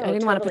 Yeah, I didn't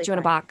totally want to put you in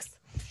a box.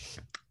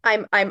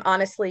 I'm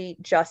honestly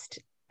just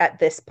at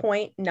this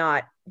point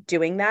not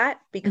doing that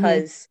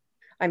because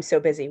I'm so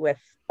busy with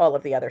all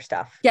of the other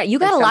stuff. Yeah, you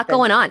got a lot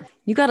going on.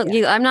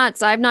 I'm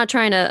not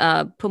trying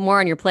to put more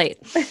on your plate.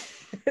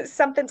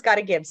 Something's got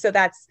to give. So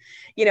that's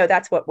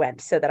what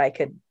went, so that I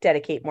could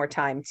dedicate more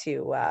time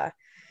to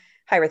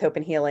High Earth Hope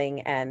and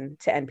Healing and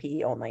to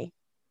NPE only.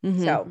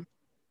 So,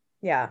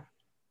 yeah.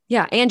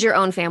 Yeah. And your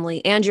own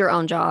family and your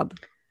own job.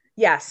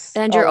 Yes.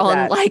 And your own,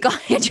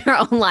 and your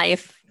own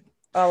life.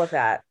 All of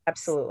that.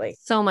 Absolutely.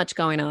 So much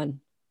going on.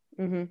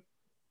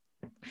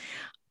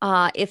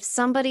 If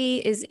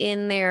somebody is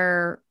in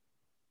their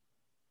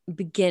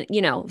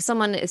if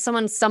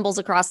someone stumbles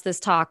across this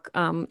talk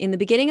in the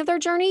beginning of their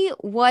journey,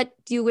 what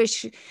do you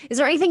wish? Is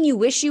there anything you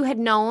wish you had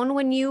known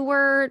when you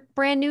were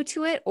brand new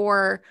to it,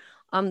 or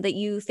that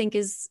you think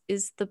is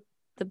the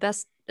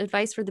best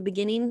advice for the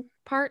beginning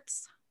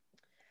parts?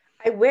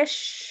 I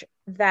wish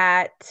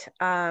that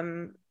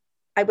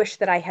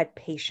I had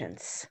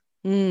patience.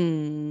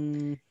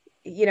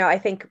 I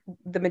think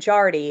the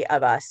majority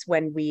of us,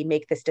 when we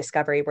make this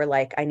discovery, we're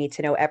like, I need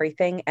to know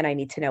everything, and I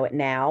need to know it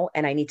now,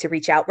 and I need to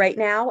reach out right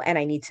now, and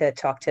I need to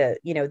talk to,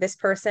 this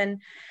person.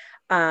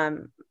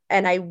 And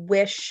I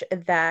wish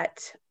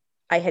that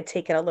I had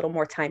taken a little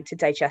more time to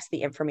digest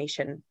the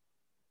information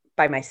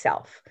by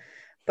myself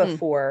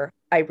before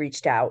I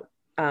reached out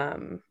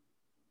to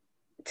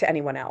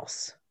anyone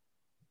else.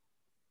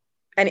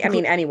 I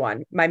mean,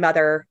 anyone, my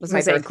mother,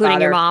 including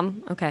father. Your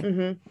mom.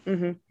 Okay.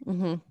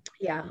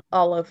 Yeah.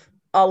 All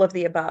of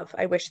the above.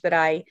 I wish that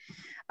I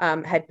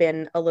had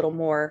been a little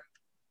more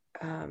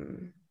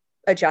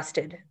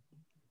adjusted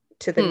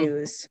to the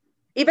news,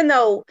 even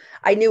though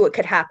I knew it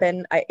could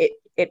happen.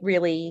 It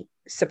really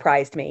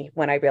surprised me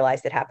when I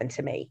realized it happened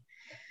to me.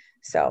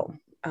 So,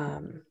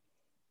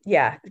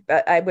 yeah,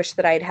 but I wish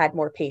that I had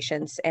more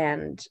patience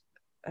and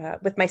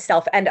with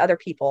myself and other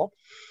people.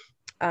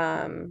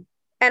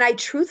 And I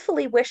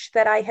truthfully wish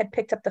that I had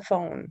picked up the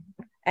phone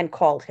and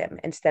called him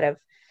instead of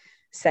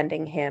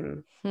sending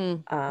him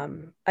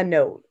a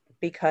note,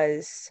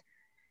 because,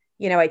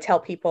 I tell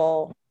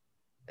people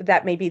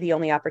that may be the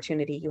only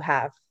opportunity you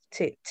have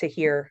to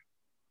hear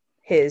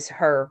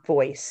her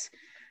voice,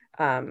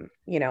 one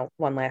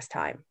last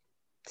time.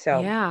 So,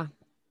 yeah.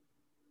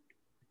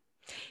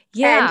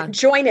 And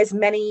join as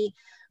many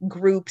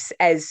groups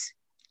as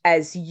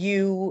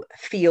you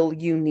feel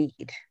you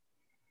need.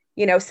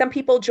 Some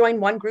people join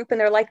one group and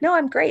they're like, no,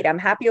 I'm great. I'm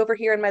happy over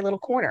here in my little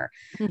corner.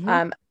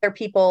 Other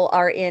people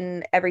are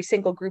in every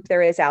single group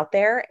there is out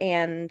there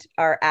and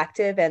are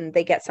active, and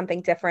they get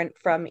something different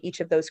from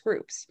each of those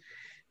groups.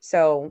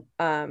 So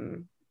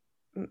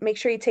make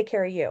sure you take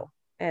care of you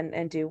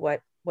and do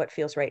what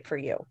feels right for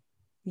you.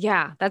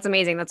 Yeah, that's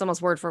amazing. That's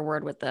almost word for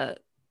word with the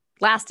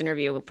last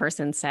interview. A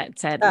person said,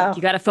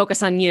 you got to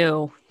focus on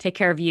you, take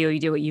care of you. You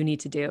do what you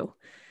need to do.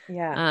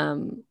 Yeah.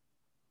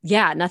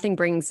 Yeah, nothing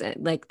brings,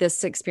 like,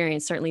 this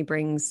experience certainly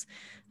brings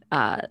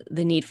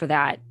the need for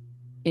that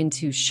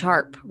into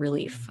sharp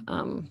relief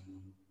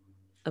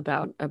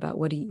about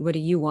what do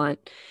you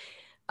want.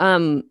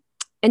 And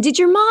did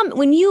your mom,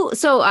 I'm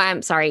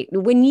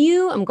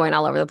going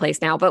all over the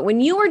place now, but when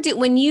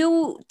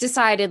you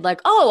decided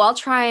like, oh, I'll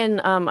try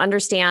and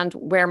understand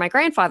where my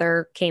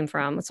grandfather came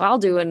from, so I'll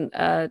do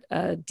a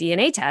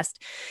DNA test.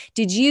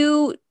 Had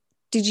you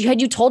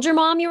told your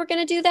mom you were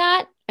going to do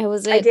that?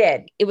 I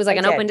did. It was like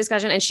an open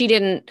discussion, and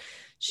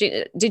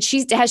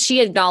has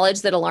she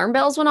acknowledged that alarm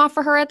bells went off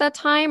for her at that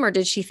time, or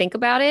did she think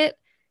about it?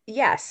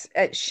 Yes.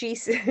 She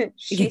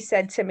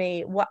said to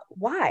me,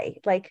 why?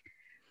 Like,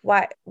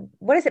 why,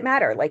 what does it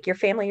matter? Like, your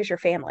family is your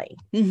family.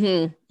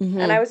 And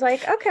I was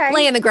like, okay.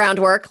 Laying the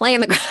groundwork.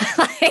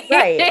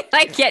 Right.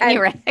 Like getting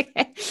you ready.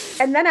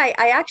 And then I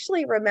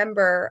actually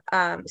remember,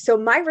 so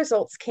my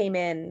results came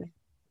in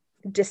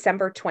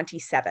December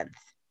 27th.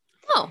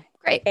 Oh,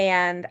 Great.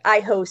 And I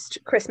host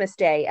Christmas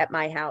Day at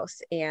my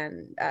house.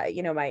 And,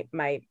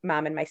 my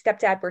mom and my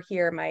stepdad were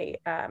here. My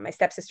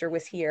stepsister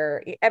was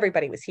here.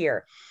 Everybody was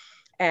here.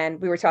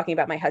 And we were talking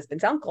about my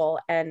husband's uncle.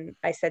 And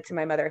I said to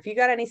my mother, if you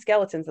got any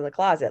skeletons in the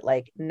closet,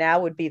 like now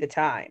would be the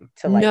time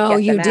to No,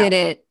 get you them out.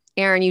 didn't.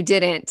 Erin, you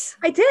didn't.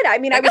 I did. I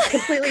mean, I was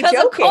completely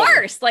joking.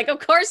 Of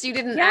course you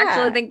didn't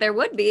actually think there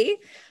would be.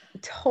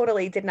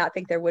 Totally did not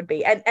think there would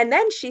be. And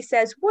then she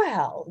says,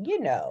 well,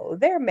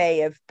 there may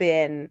have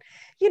been,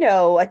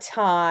 a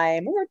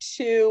time or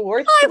two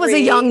or three. I was a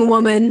young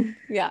woman.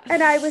 Yeah.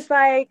 And I was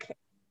like,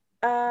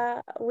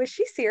 was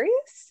she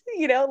serious?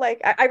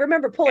 I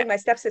remember pulling my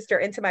stepsister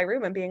into my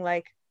room and being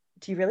like,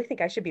 do you really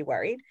think I should be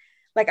worried?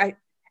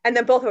 And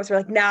then both of us were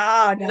like,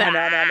 no.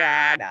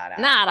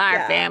 Not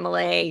our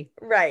family.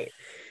 Right.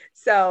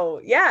 So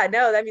yeah,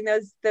 no, I mean,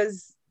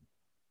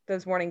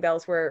 those warning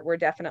bells were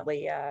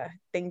definitely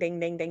ding,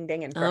 ding, ding, ding,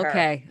 ding.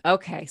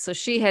 Okay. So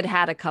she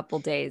had a couple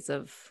days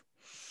of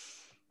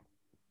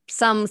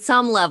some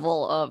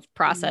level of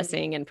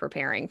processing and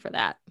preparing for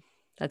that.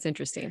 That's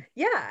interesting.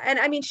 Yeah. And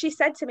I mean, she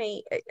said to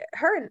me,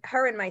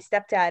 her and my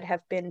stepdad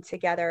have been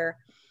together.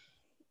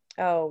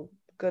 Oh,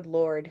 good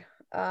Lord.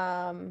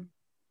 A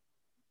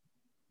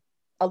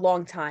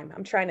long time.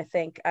 I'm trying to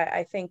think.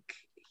 I think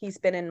he's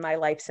been in my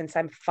life since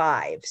I'm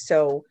 5.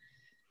 So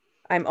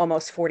I'm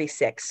almost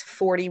 46,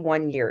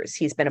 41 years.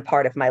 He's been a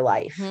part of my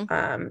life.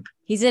 Mm-hmm.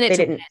 He's in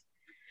it.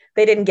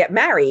 They didn't get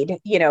married,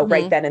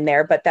 right then and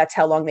there, but that's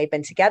how long they've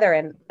been together.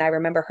 And I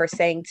remember her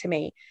saying to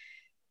me,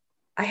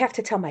 I have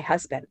to tell my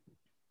husband.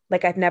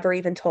 Like, I've never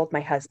even told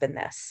my husband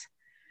this.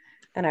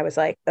 And I was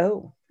like,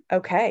 oh,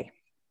 okay.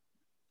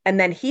 And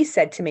then he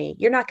said to me,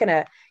 you're not going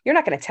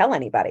to tell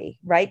anybody,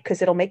 right?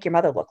 Because it'll make your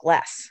mother look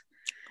less.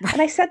 Right.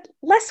 And I said,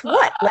 less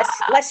what?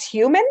 less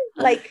human?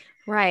 Like,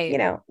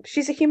 right.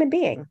 She's a human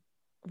being.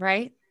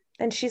 Right.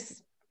 And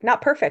she's not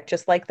perfect,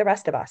 just like the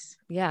rest of us.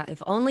 Yeah.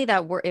 If only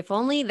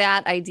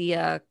that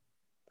idea,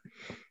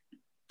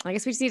 I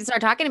guess we just need to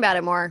start talking about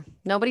it more.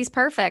 Nobody's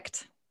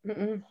perfect.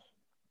 Mm-mm.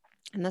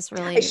 And that's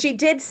really, she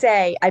did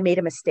say, I made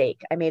a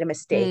mistake. I made a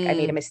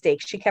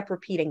mistake. She kept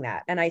repeating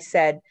that. And I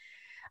said,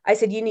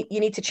 you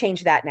need to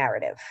change that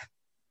narrative,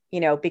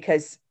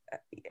 because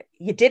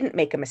you didn't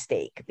make a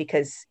mistake,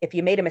 because if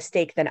you made a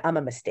mistake, then I'm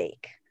a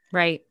mistake.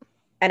 Right.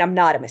 And I'm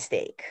not a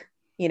mistake.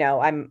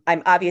 I'm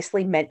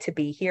obviously meant to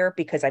be here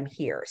because I'm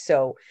here.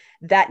 So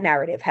that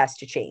narrative has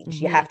to change.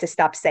 Mm-hmm. You have to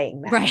stop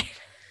saying that. Right.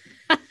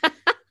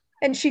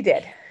 And she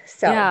did.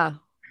 So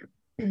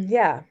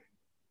yeah.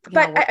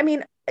 But I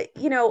mean,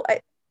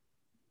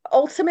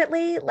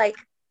 ultimately, like,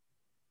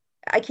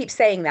 I keep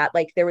saying that,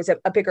 like, there was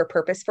a bigger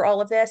purpose for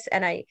all of this.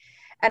 And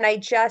I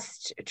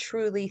just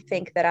truly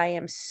think that I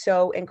am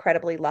so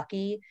incredibly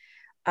lucky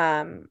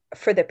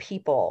for the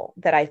people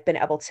that I've been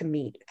able to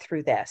meet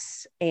through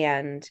this.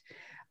 And,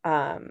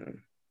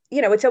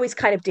 it's always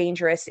kind of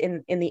dangerous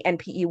in the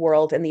NPE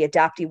world and the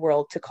adoptee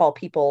world to call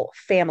people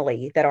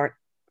family that aren't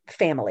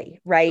family.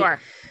 Right. Sure.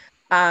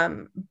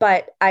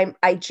 But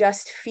I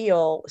just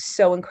feel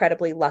so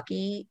incredibly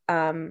lucky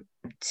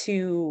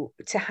to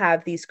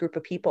have these group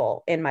of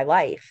people in my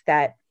life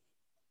that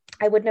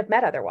I wouldn't have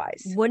met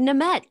otherwise. Wouldn't have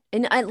met.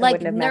 And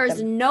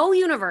there's no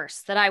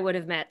universe that I would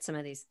have met some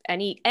of these,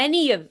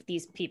 any of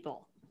these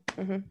people,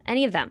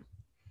 any of them.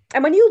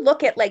 And when you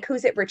look at like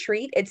who's at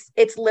retreat,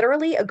 it's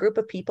literally a group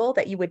of people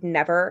that you would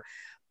never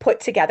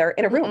put together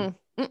in a room.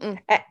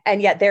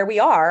 And yet there we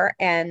are.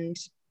 And,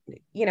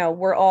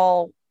 we're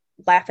all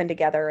laughing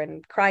together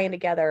and crying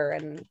together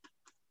and,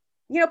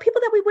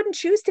 people that we wouldn't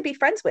choose to be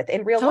friends with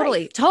in real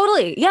life.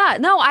 Totally. Yeah.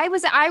 No, I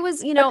was, but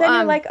then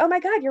you're like, oh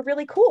my God, you're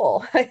really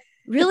cool.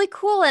 Really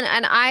cool.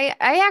 And I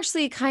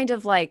actually kind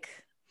of like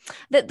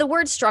the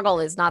word struggle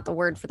is not the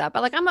word for that,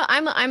 but like,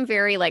 I'm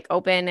very like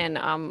open and,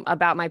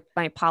 about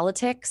my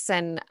politics.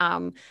 And,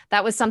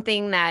 that was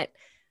something that,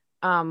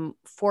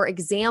 for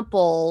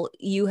example,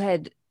 you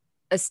had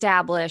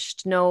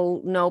established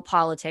no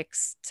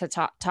politics to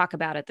talk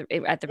about at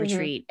the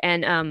retreat.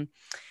 And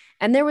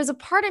there was a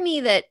part of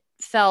me that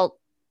felt,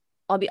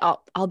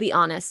 I'll be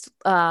honest,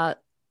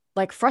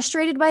 like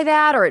frustrated by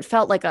that, or it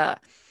felt like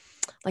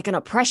an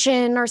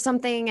oppression or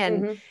something.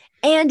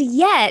 And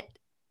yet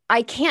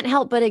I can't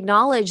help but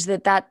acknowledge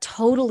that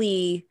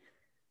totally,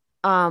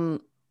 that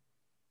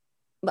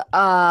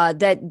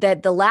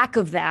the lack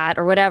of that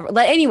or whatever.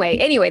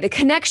 Anyway, the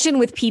connection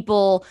with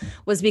people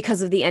was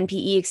because of the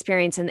NPE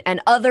experience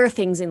and other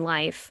things in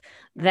life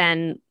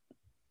than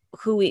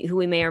who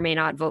we may or may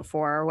not vote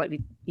for, or what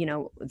we,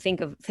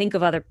 think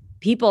of other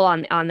people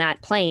on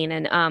that plane.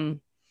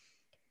 And,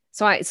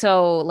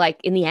 so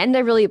like in the end, I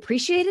really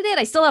appreciated it.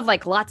 I still have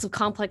like lots of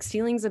complex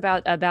feelings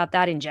about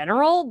that in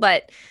general,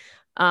 but,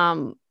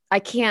 I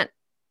can't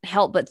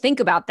help but think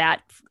about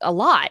that a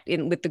lot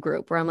with the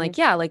group, where I'm like,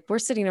 yeah, like we're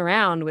sitting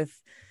around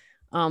with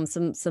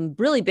some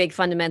really big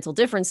fundamental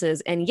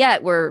differences, and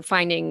yet we're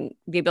finding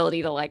the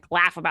ability to like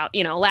laugh about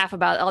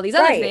all these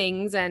other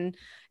things, and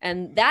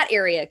that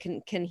area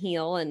can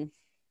heal. And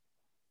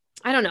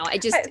I don't know.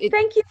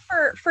 Thank you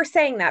for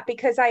saying that,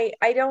 because I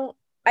don't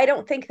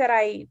think that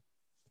I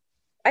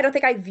I don't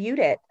think I viewed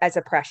it as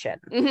oppression.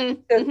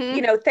 Mm-hmm. So,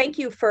 Mm-hmm. thank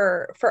you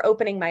for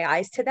opening my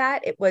eyes to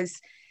that. It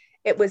was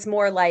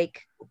more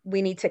like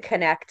we need to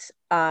connect.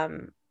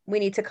 We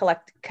need to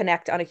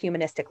connect on a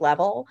humanistic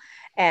level,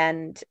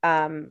 and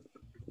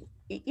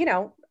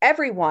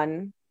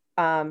everyone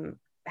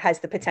has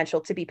the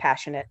potential to be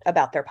passionate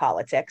about their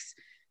politics,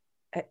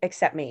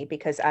 except me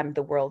because I'm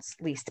the world's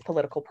least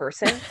political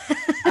person.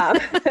 Um,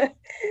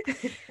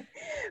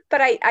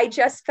 but I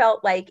just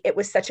felt like it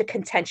was such a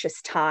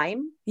contentious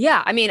time.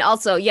 Yeah, I mean,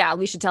 also, yeah,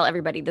 we should tell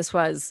everybody this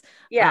was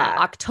Yeah,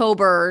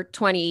 October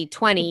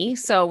 2020,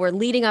 so we're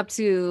leading up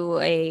to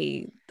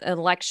an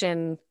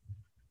election,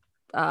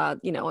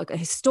 like a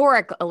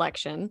historic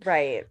election.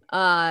 right.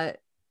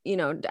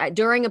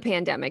 During a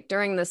pandemic,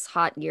 during this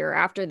hot year,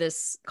 after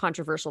this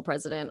controversial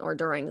president, or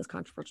during this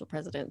controversial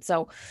president.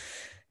 So,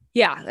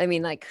 yeah, I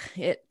mean, like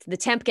the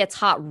temp gets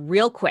hot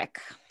real quick.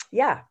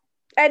 Yeah.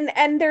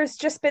 And there's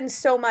just been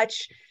so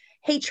much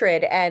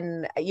hatred,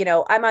 and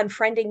I'm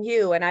unfriending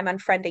you and I'm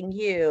unfriending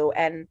you.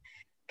 And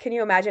can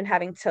you imagine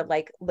having to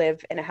like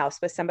live in a house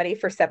with somebody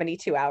for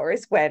 72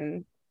 hours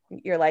when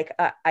you're like,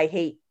 I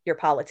hate your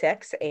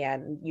politics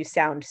and you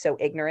sound so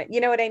ignorant.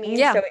 You know what I mean?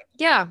 Yeah. So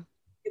Yeah.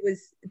 it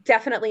was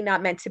definitely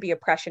not meant to be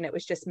oppression. It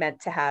was just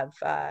meant to have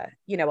a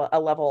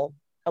level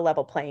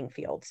playing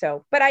field.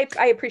 So, but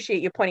I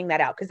appreciate you pointing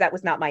that out because that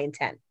was not my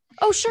intent.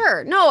 Oh,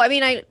 sure. No, I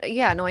mean, I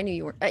knew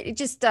you were. I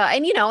just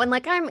and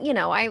like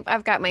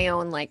I've got my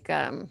own like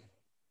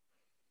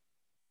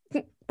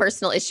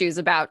personal issues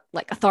about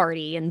like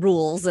authority and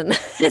rules and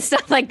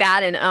stuff like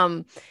that,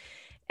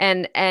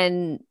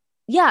 and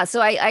yeah. So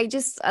I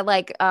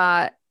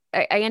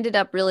ended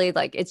up really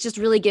like it just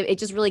really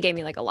gave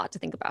me like a lot to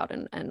think about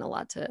and a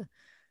lot to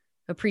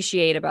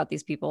appreciate about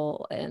these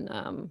people, and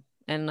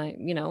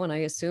I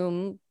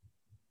assume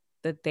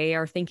that they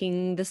are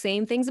thinking the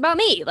same things about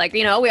me. Like,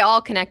 we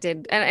all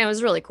connected, and it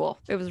was really cool.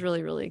 It was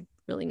really, really,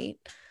 really neat.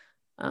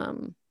 I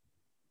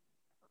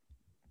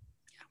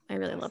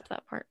really loved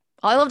that part.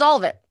 I loved all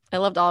of it.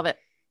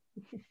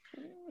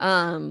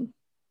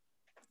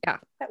 Yeah.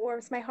 That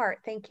warms my heart.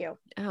 Thank you.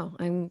 Oh,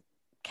 I'm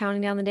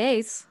counting down the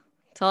days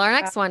till our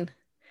next one.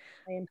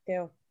 I am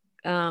too.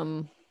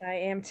 I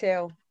am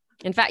too.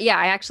 In fact, yeah,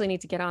 I actually need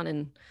to get on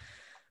and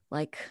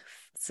like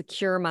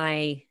finish all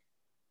my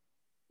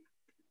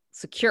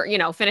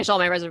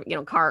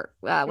car,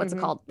 what's it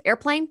called?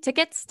 Airplane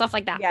tickets, stuff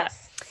like that.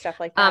 Yes, stuff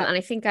like that. And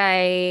I think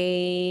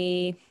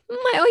I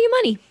owe you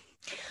money.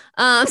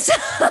 So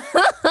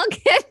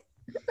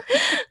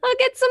I'll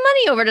get some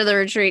money over to the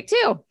retreat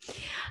too.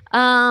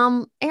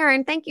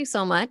 Erin, thank you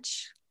so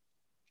much.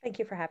 Thank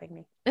you for having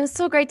me. It was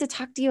so great to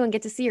talk to you and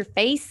get to see your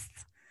face.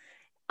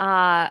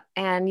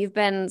 And you've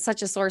been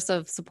such a source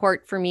of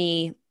support for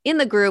me in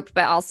the group,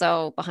 but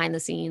also behind the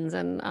scenes.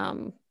 And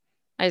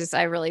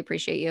I really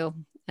appreciate you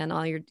and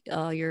all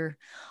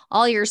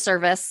your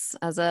service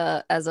as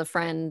a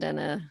friend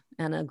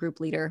and a group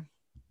leader.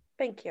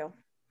 Thank you.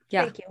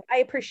 Yeah. Thank you. I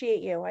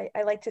appreciate you.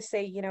 I like to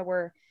say,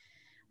 we're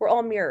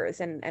all mirrors,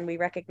 and we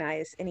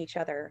recognize in each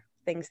other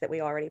things that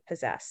we already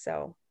possess.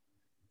 So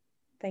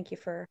thank you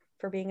for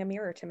being a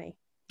mirror to me.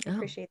 I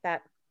appreciate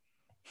that.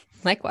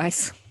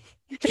 Likewise.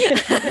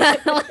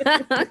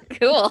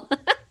 Cool.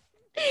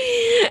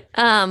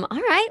 All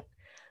right.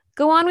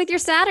 Go on with your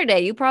Saturday.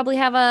 You probably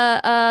have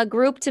a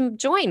group to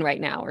join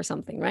right now or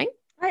something, right?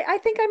 I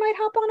think I might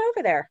hop on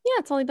over there. Yeah,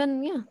 it's only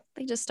been,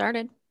 they just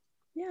started.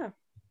 Yeah.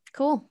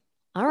 Cool.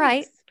 All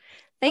right.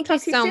 Thank you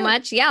so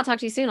much. Yeah, I'll talk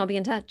to you soon. I'll be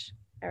in touch.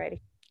 Alrighty.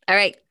 All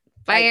right.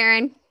 Bye,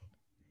 Erin.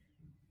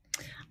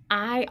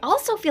 I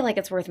also feel like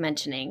it's worth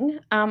mentioning.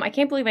 I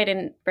can't believe I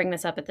didn't bring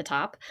this up at the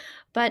top,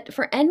 but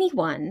for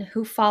anyone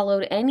who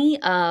followed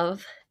any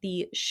of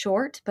the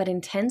short but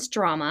intense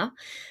drama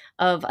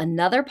of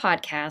another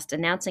podcast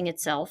announcing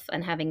itself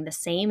and having the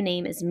same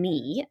name as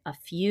me a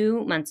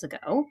few months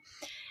ago,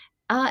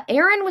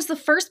 Erin was the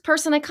first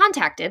person I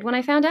contacted when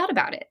I found out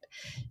about it.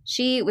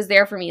 She was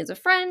there for me as a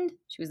friend.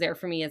 She was there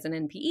for me as an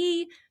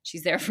NPE.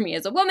 She's there for me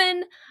as a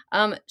woman.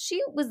 She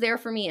was there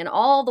for me in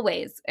all the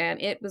ways, and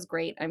it was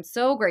great. I'm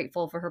so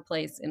grateful for her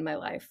place in my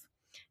life.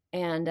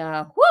 And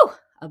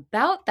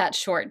about that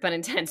short but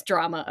intense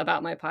drama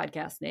about my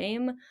podcast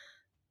name,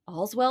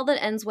 all's well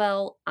that ends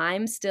well.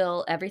 I'm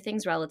still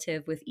Everything's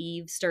Relative with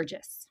Eve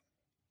Sturgis.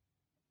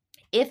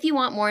 If you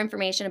want more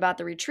information about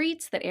the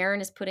retreats that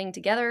Erin is putting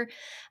together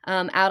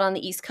out on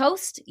the East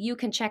Coast, you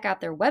can check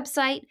out their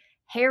website,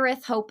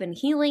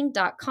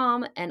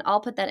 herethhopeandhealing.com, and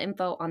I'll put that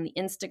info on the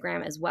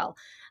Instagram as well.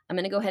 I'm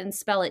going to go ahead and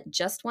spell it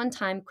just one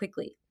time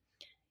quickly.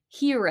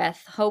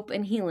 Hereth Hope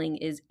and Healing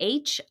is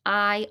HIRAETH,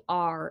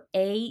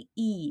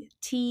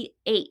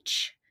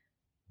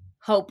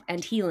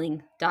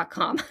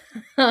 hopeandhealing.com.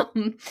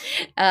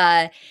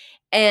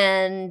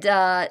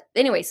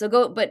 Anyway, so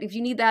go, but if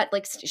you need that,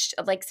 like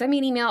send me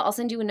an email, I'll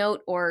send you a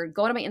note, or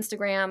go to my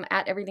Instagram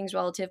at Everything's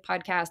Relative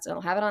Podcast, and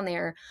I'll have it on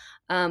there.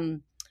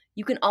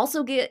 You can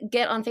also get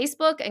on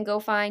Facebook and go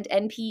find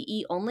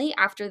NPE Only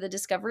After the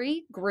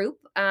Discovery group.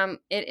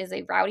 It is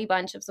a rowdy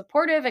bunch of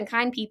supportive and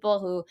kind people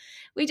who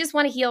we just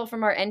want to heal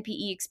from our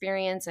NPE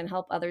experience and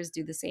help others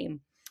do the same.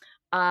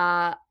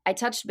 I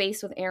touched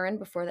base with Aaron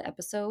before the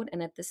episode,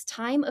 and at this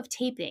time of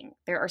taping,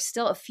 there are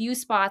still a few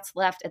spots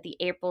left at the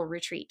April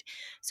retreat.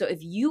 So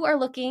if you are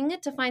looking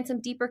to find some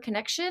deeper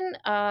connection,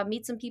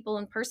 meet some people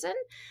in person,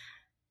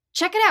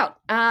 check it out.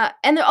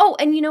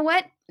 And you know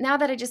what? Now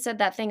that I just said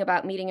that thing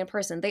about meeting in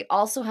person, they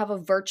also have a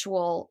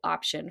virtual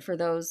option for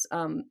those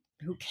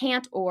who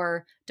can't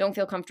or don't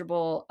feel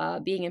comfortable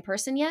being in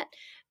person yet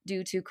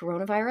due to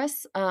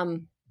coronavirus.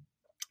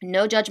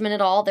 No judgment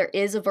at all. There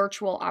is a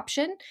virtual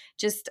option.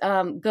 Just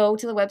go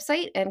to the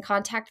website and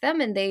contact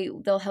them, and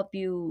they'll help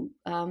you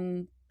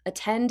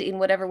attend in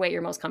whatever way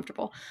you're most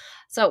comfortable.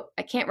 So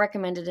I can't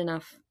recommend it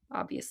enough,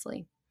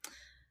 obviously.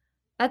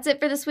 That's it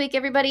for this week,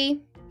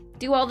 everybody.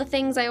 Do all the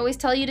things I always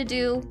tell you to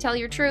do. Tell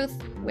your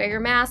truth. Wear your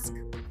mask.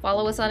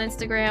 Follow us on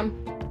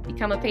Instagram.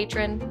 Become a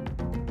patron.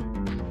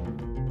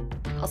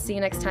 I'll see you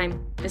next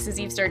time. This is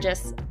Eve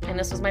Sturgis, and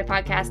this was my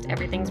podcast,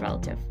 Everything's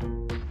Relative.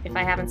 If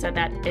I haven't said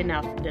that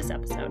enough this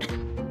episode.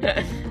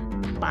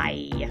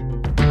 Bye.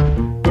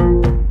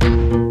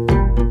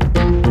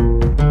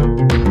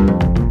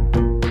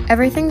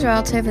 Everything's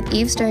Relative with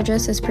Eve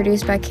Sturgis is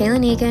produced by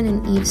Kaylin Egan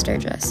and Eve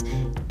Sturgis.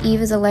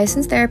 Eve is a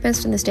licensed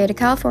therapist in the state of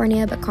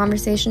California, but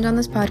conversations on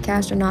this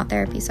podcast are not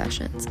therapy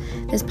sessions.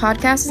 This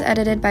podcast is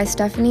edited by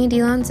Stephanie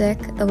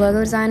DeLon-Zick, the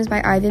logo design is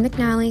by Ivy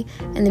McNally,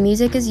 and the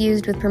music is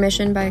used with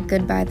permission by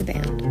Goodbye the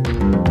Band.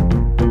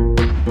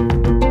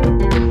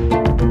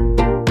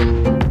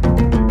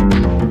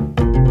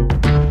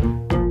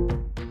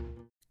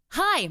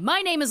 Hi,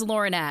 my name is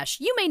Lauren Ash.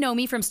 You may know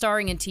me from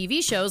starring in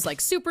TV shows like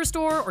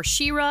Superstore or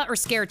She-Ra or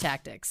Scare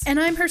Tactics. And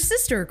I'm her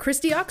sister,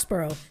 Christy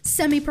Oxborough,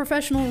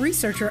 semi-professional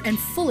researcher and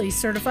fully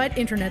certified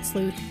internet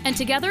sleuth. And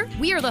together,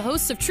 we are the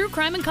hosts of True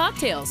Crime and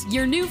Cocktails,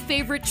 your new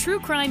favorite true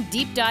crime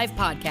deep dive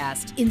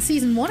podcast. In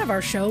season 1 of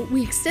our show,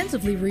 we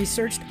extensively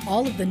researched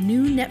all of the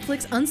new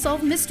Netflix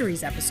Unsolved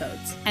Mysteries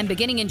episodes. And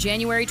beginning in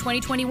January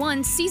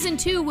 2021, season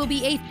 2 will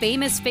be a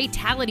famous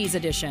fatalities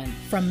edition.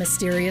 From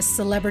mysterious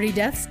celebrity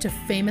deaths to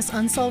famous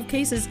unsolved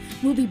cases,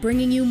 we'll be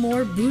bringing you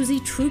more boozy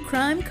true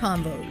crime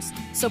convos.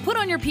 So put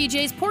on your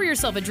PJs, pour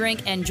yourself a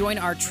drink, and join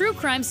our true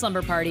crime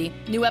slumber party.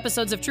 New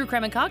episodes of True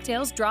Crime and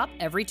Cocktails drop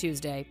every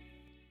Tuesday.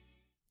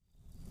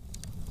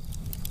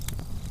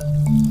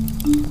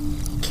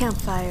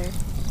 Campfire.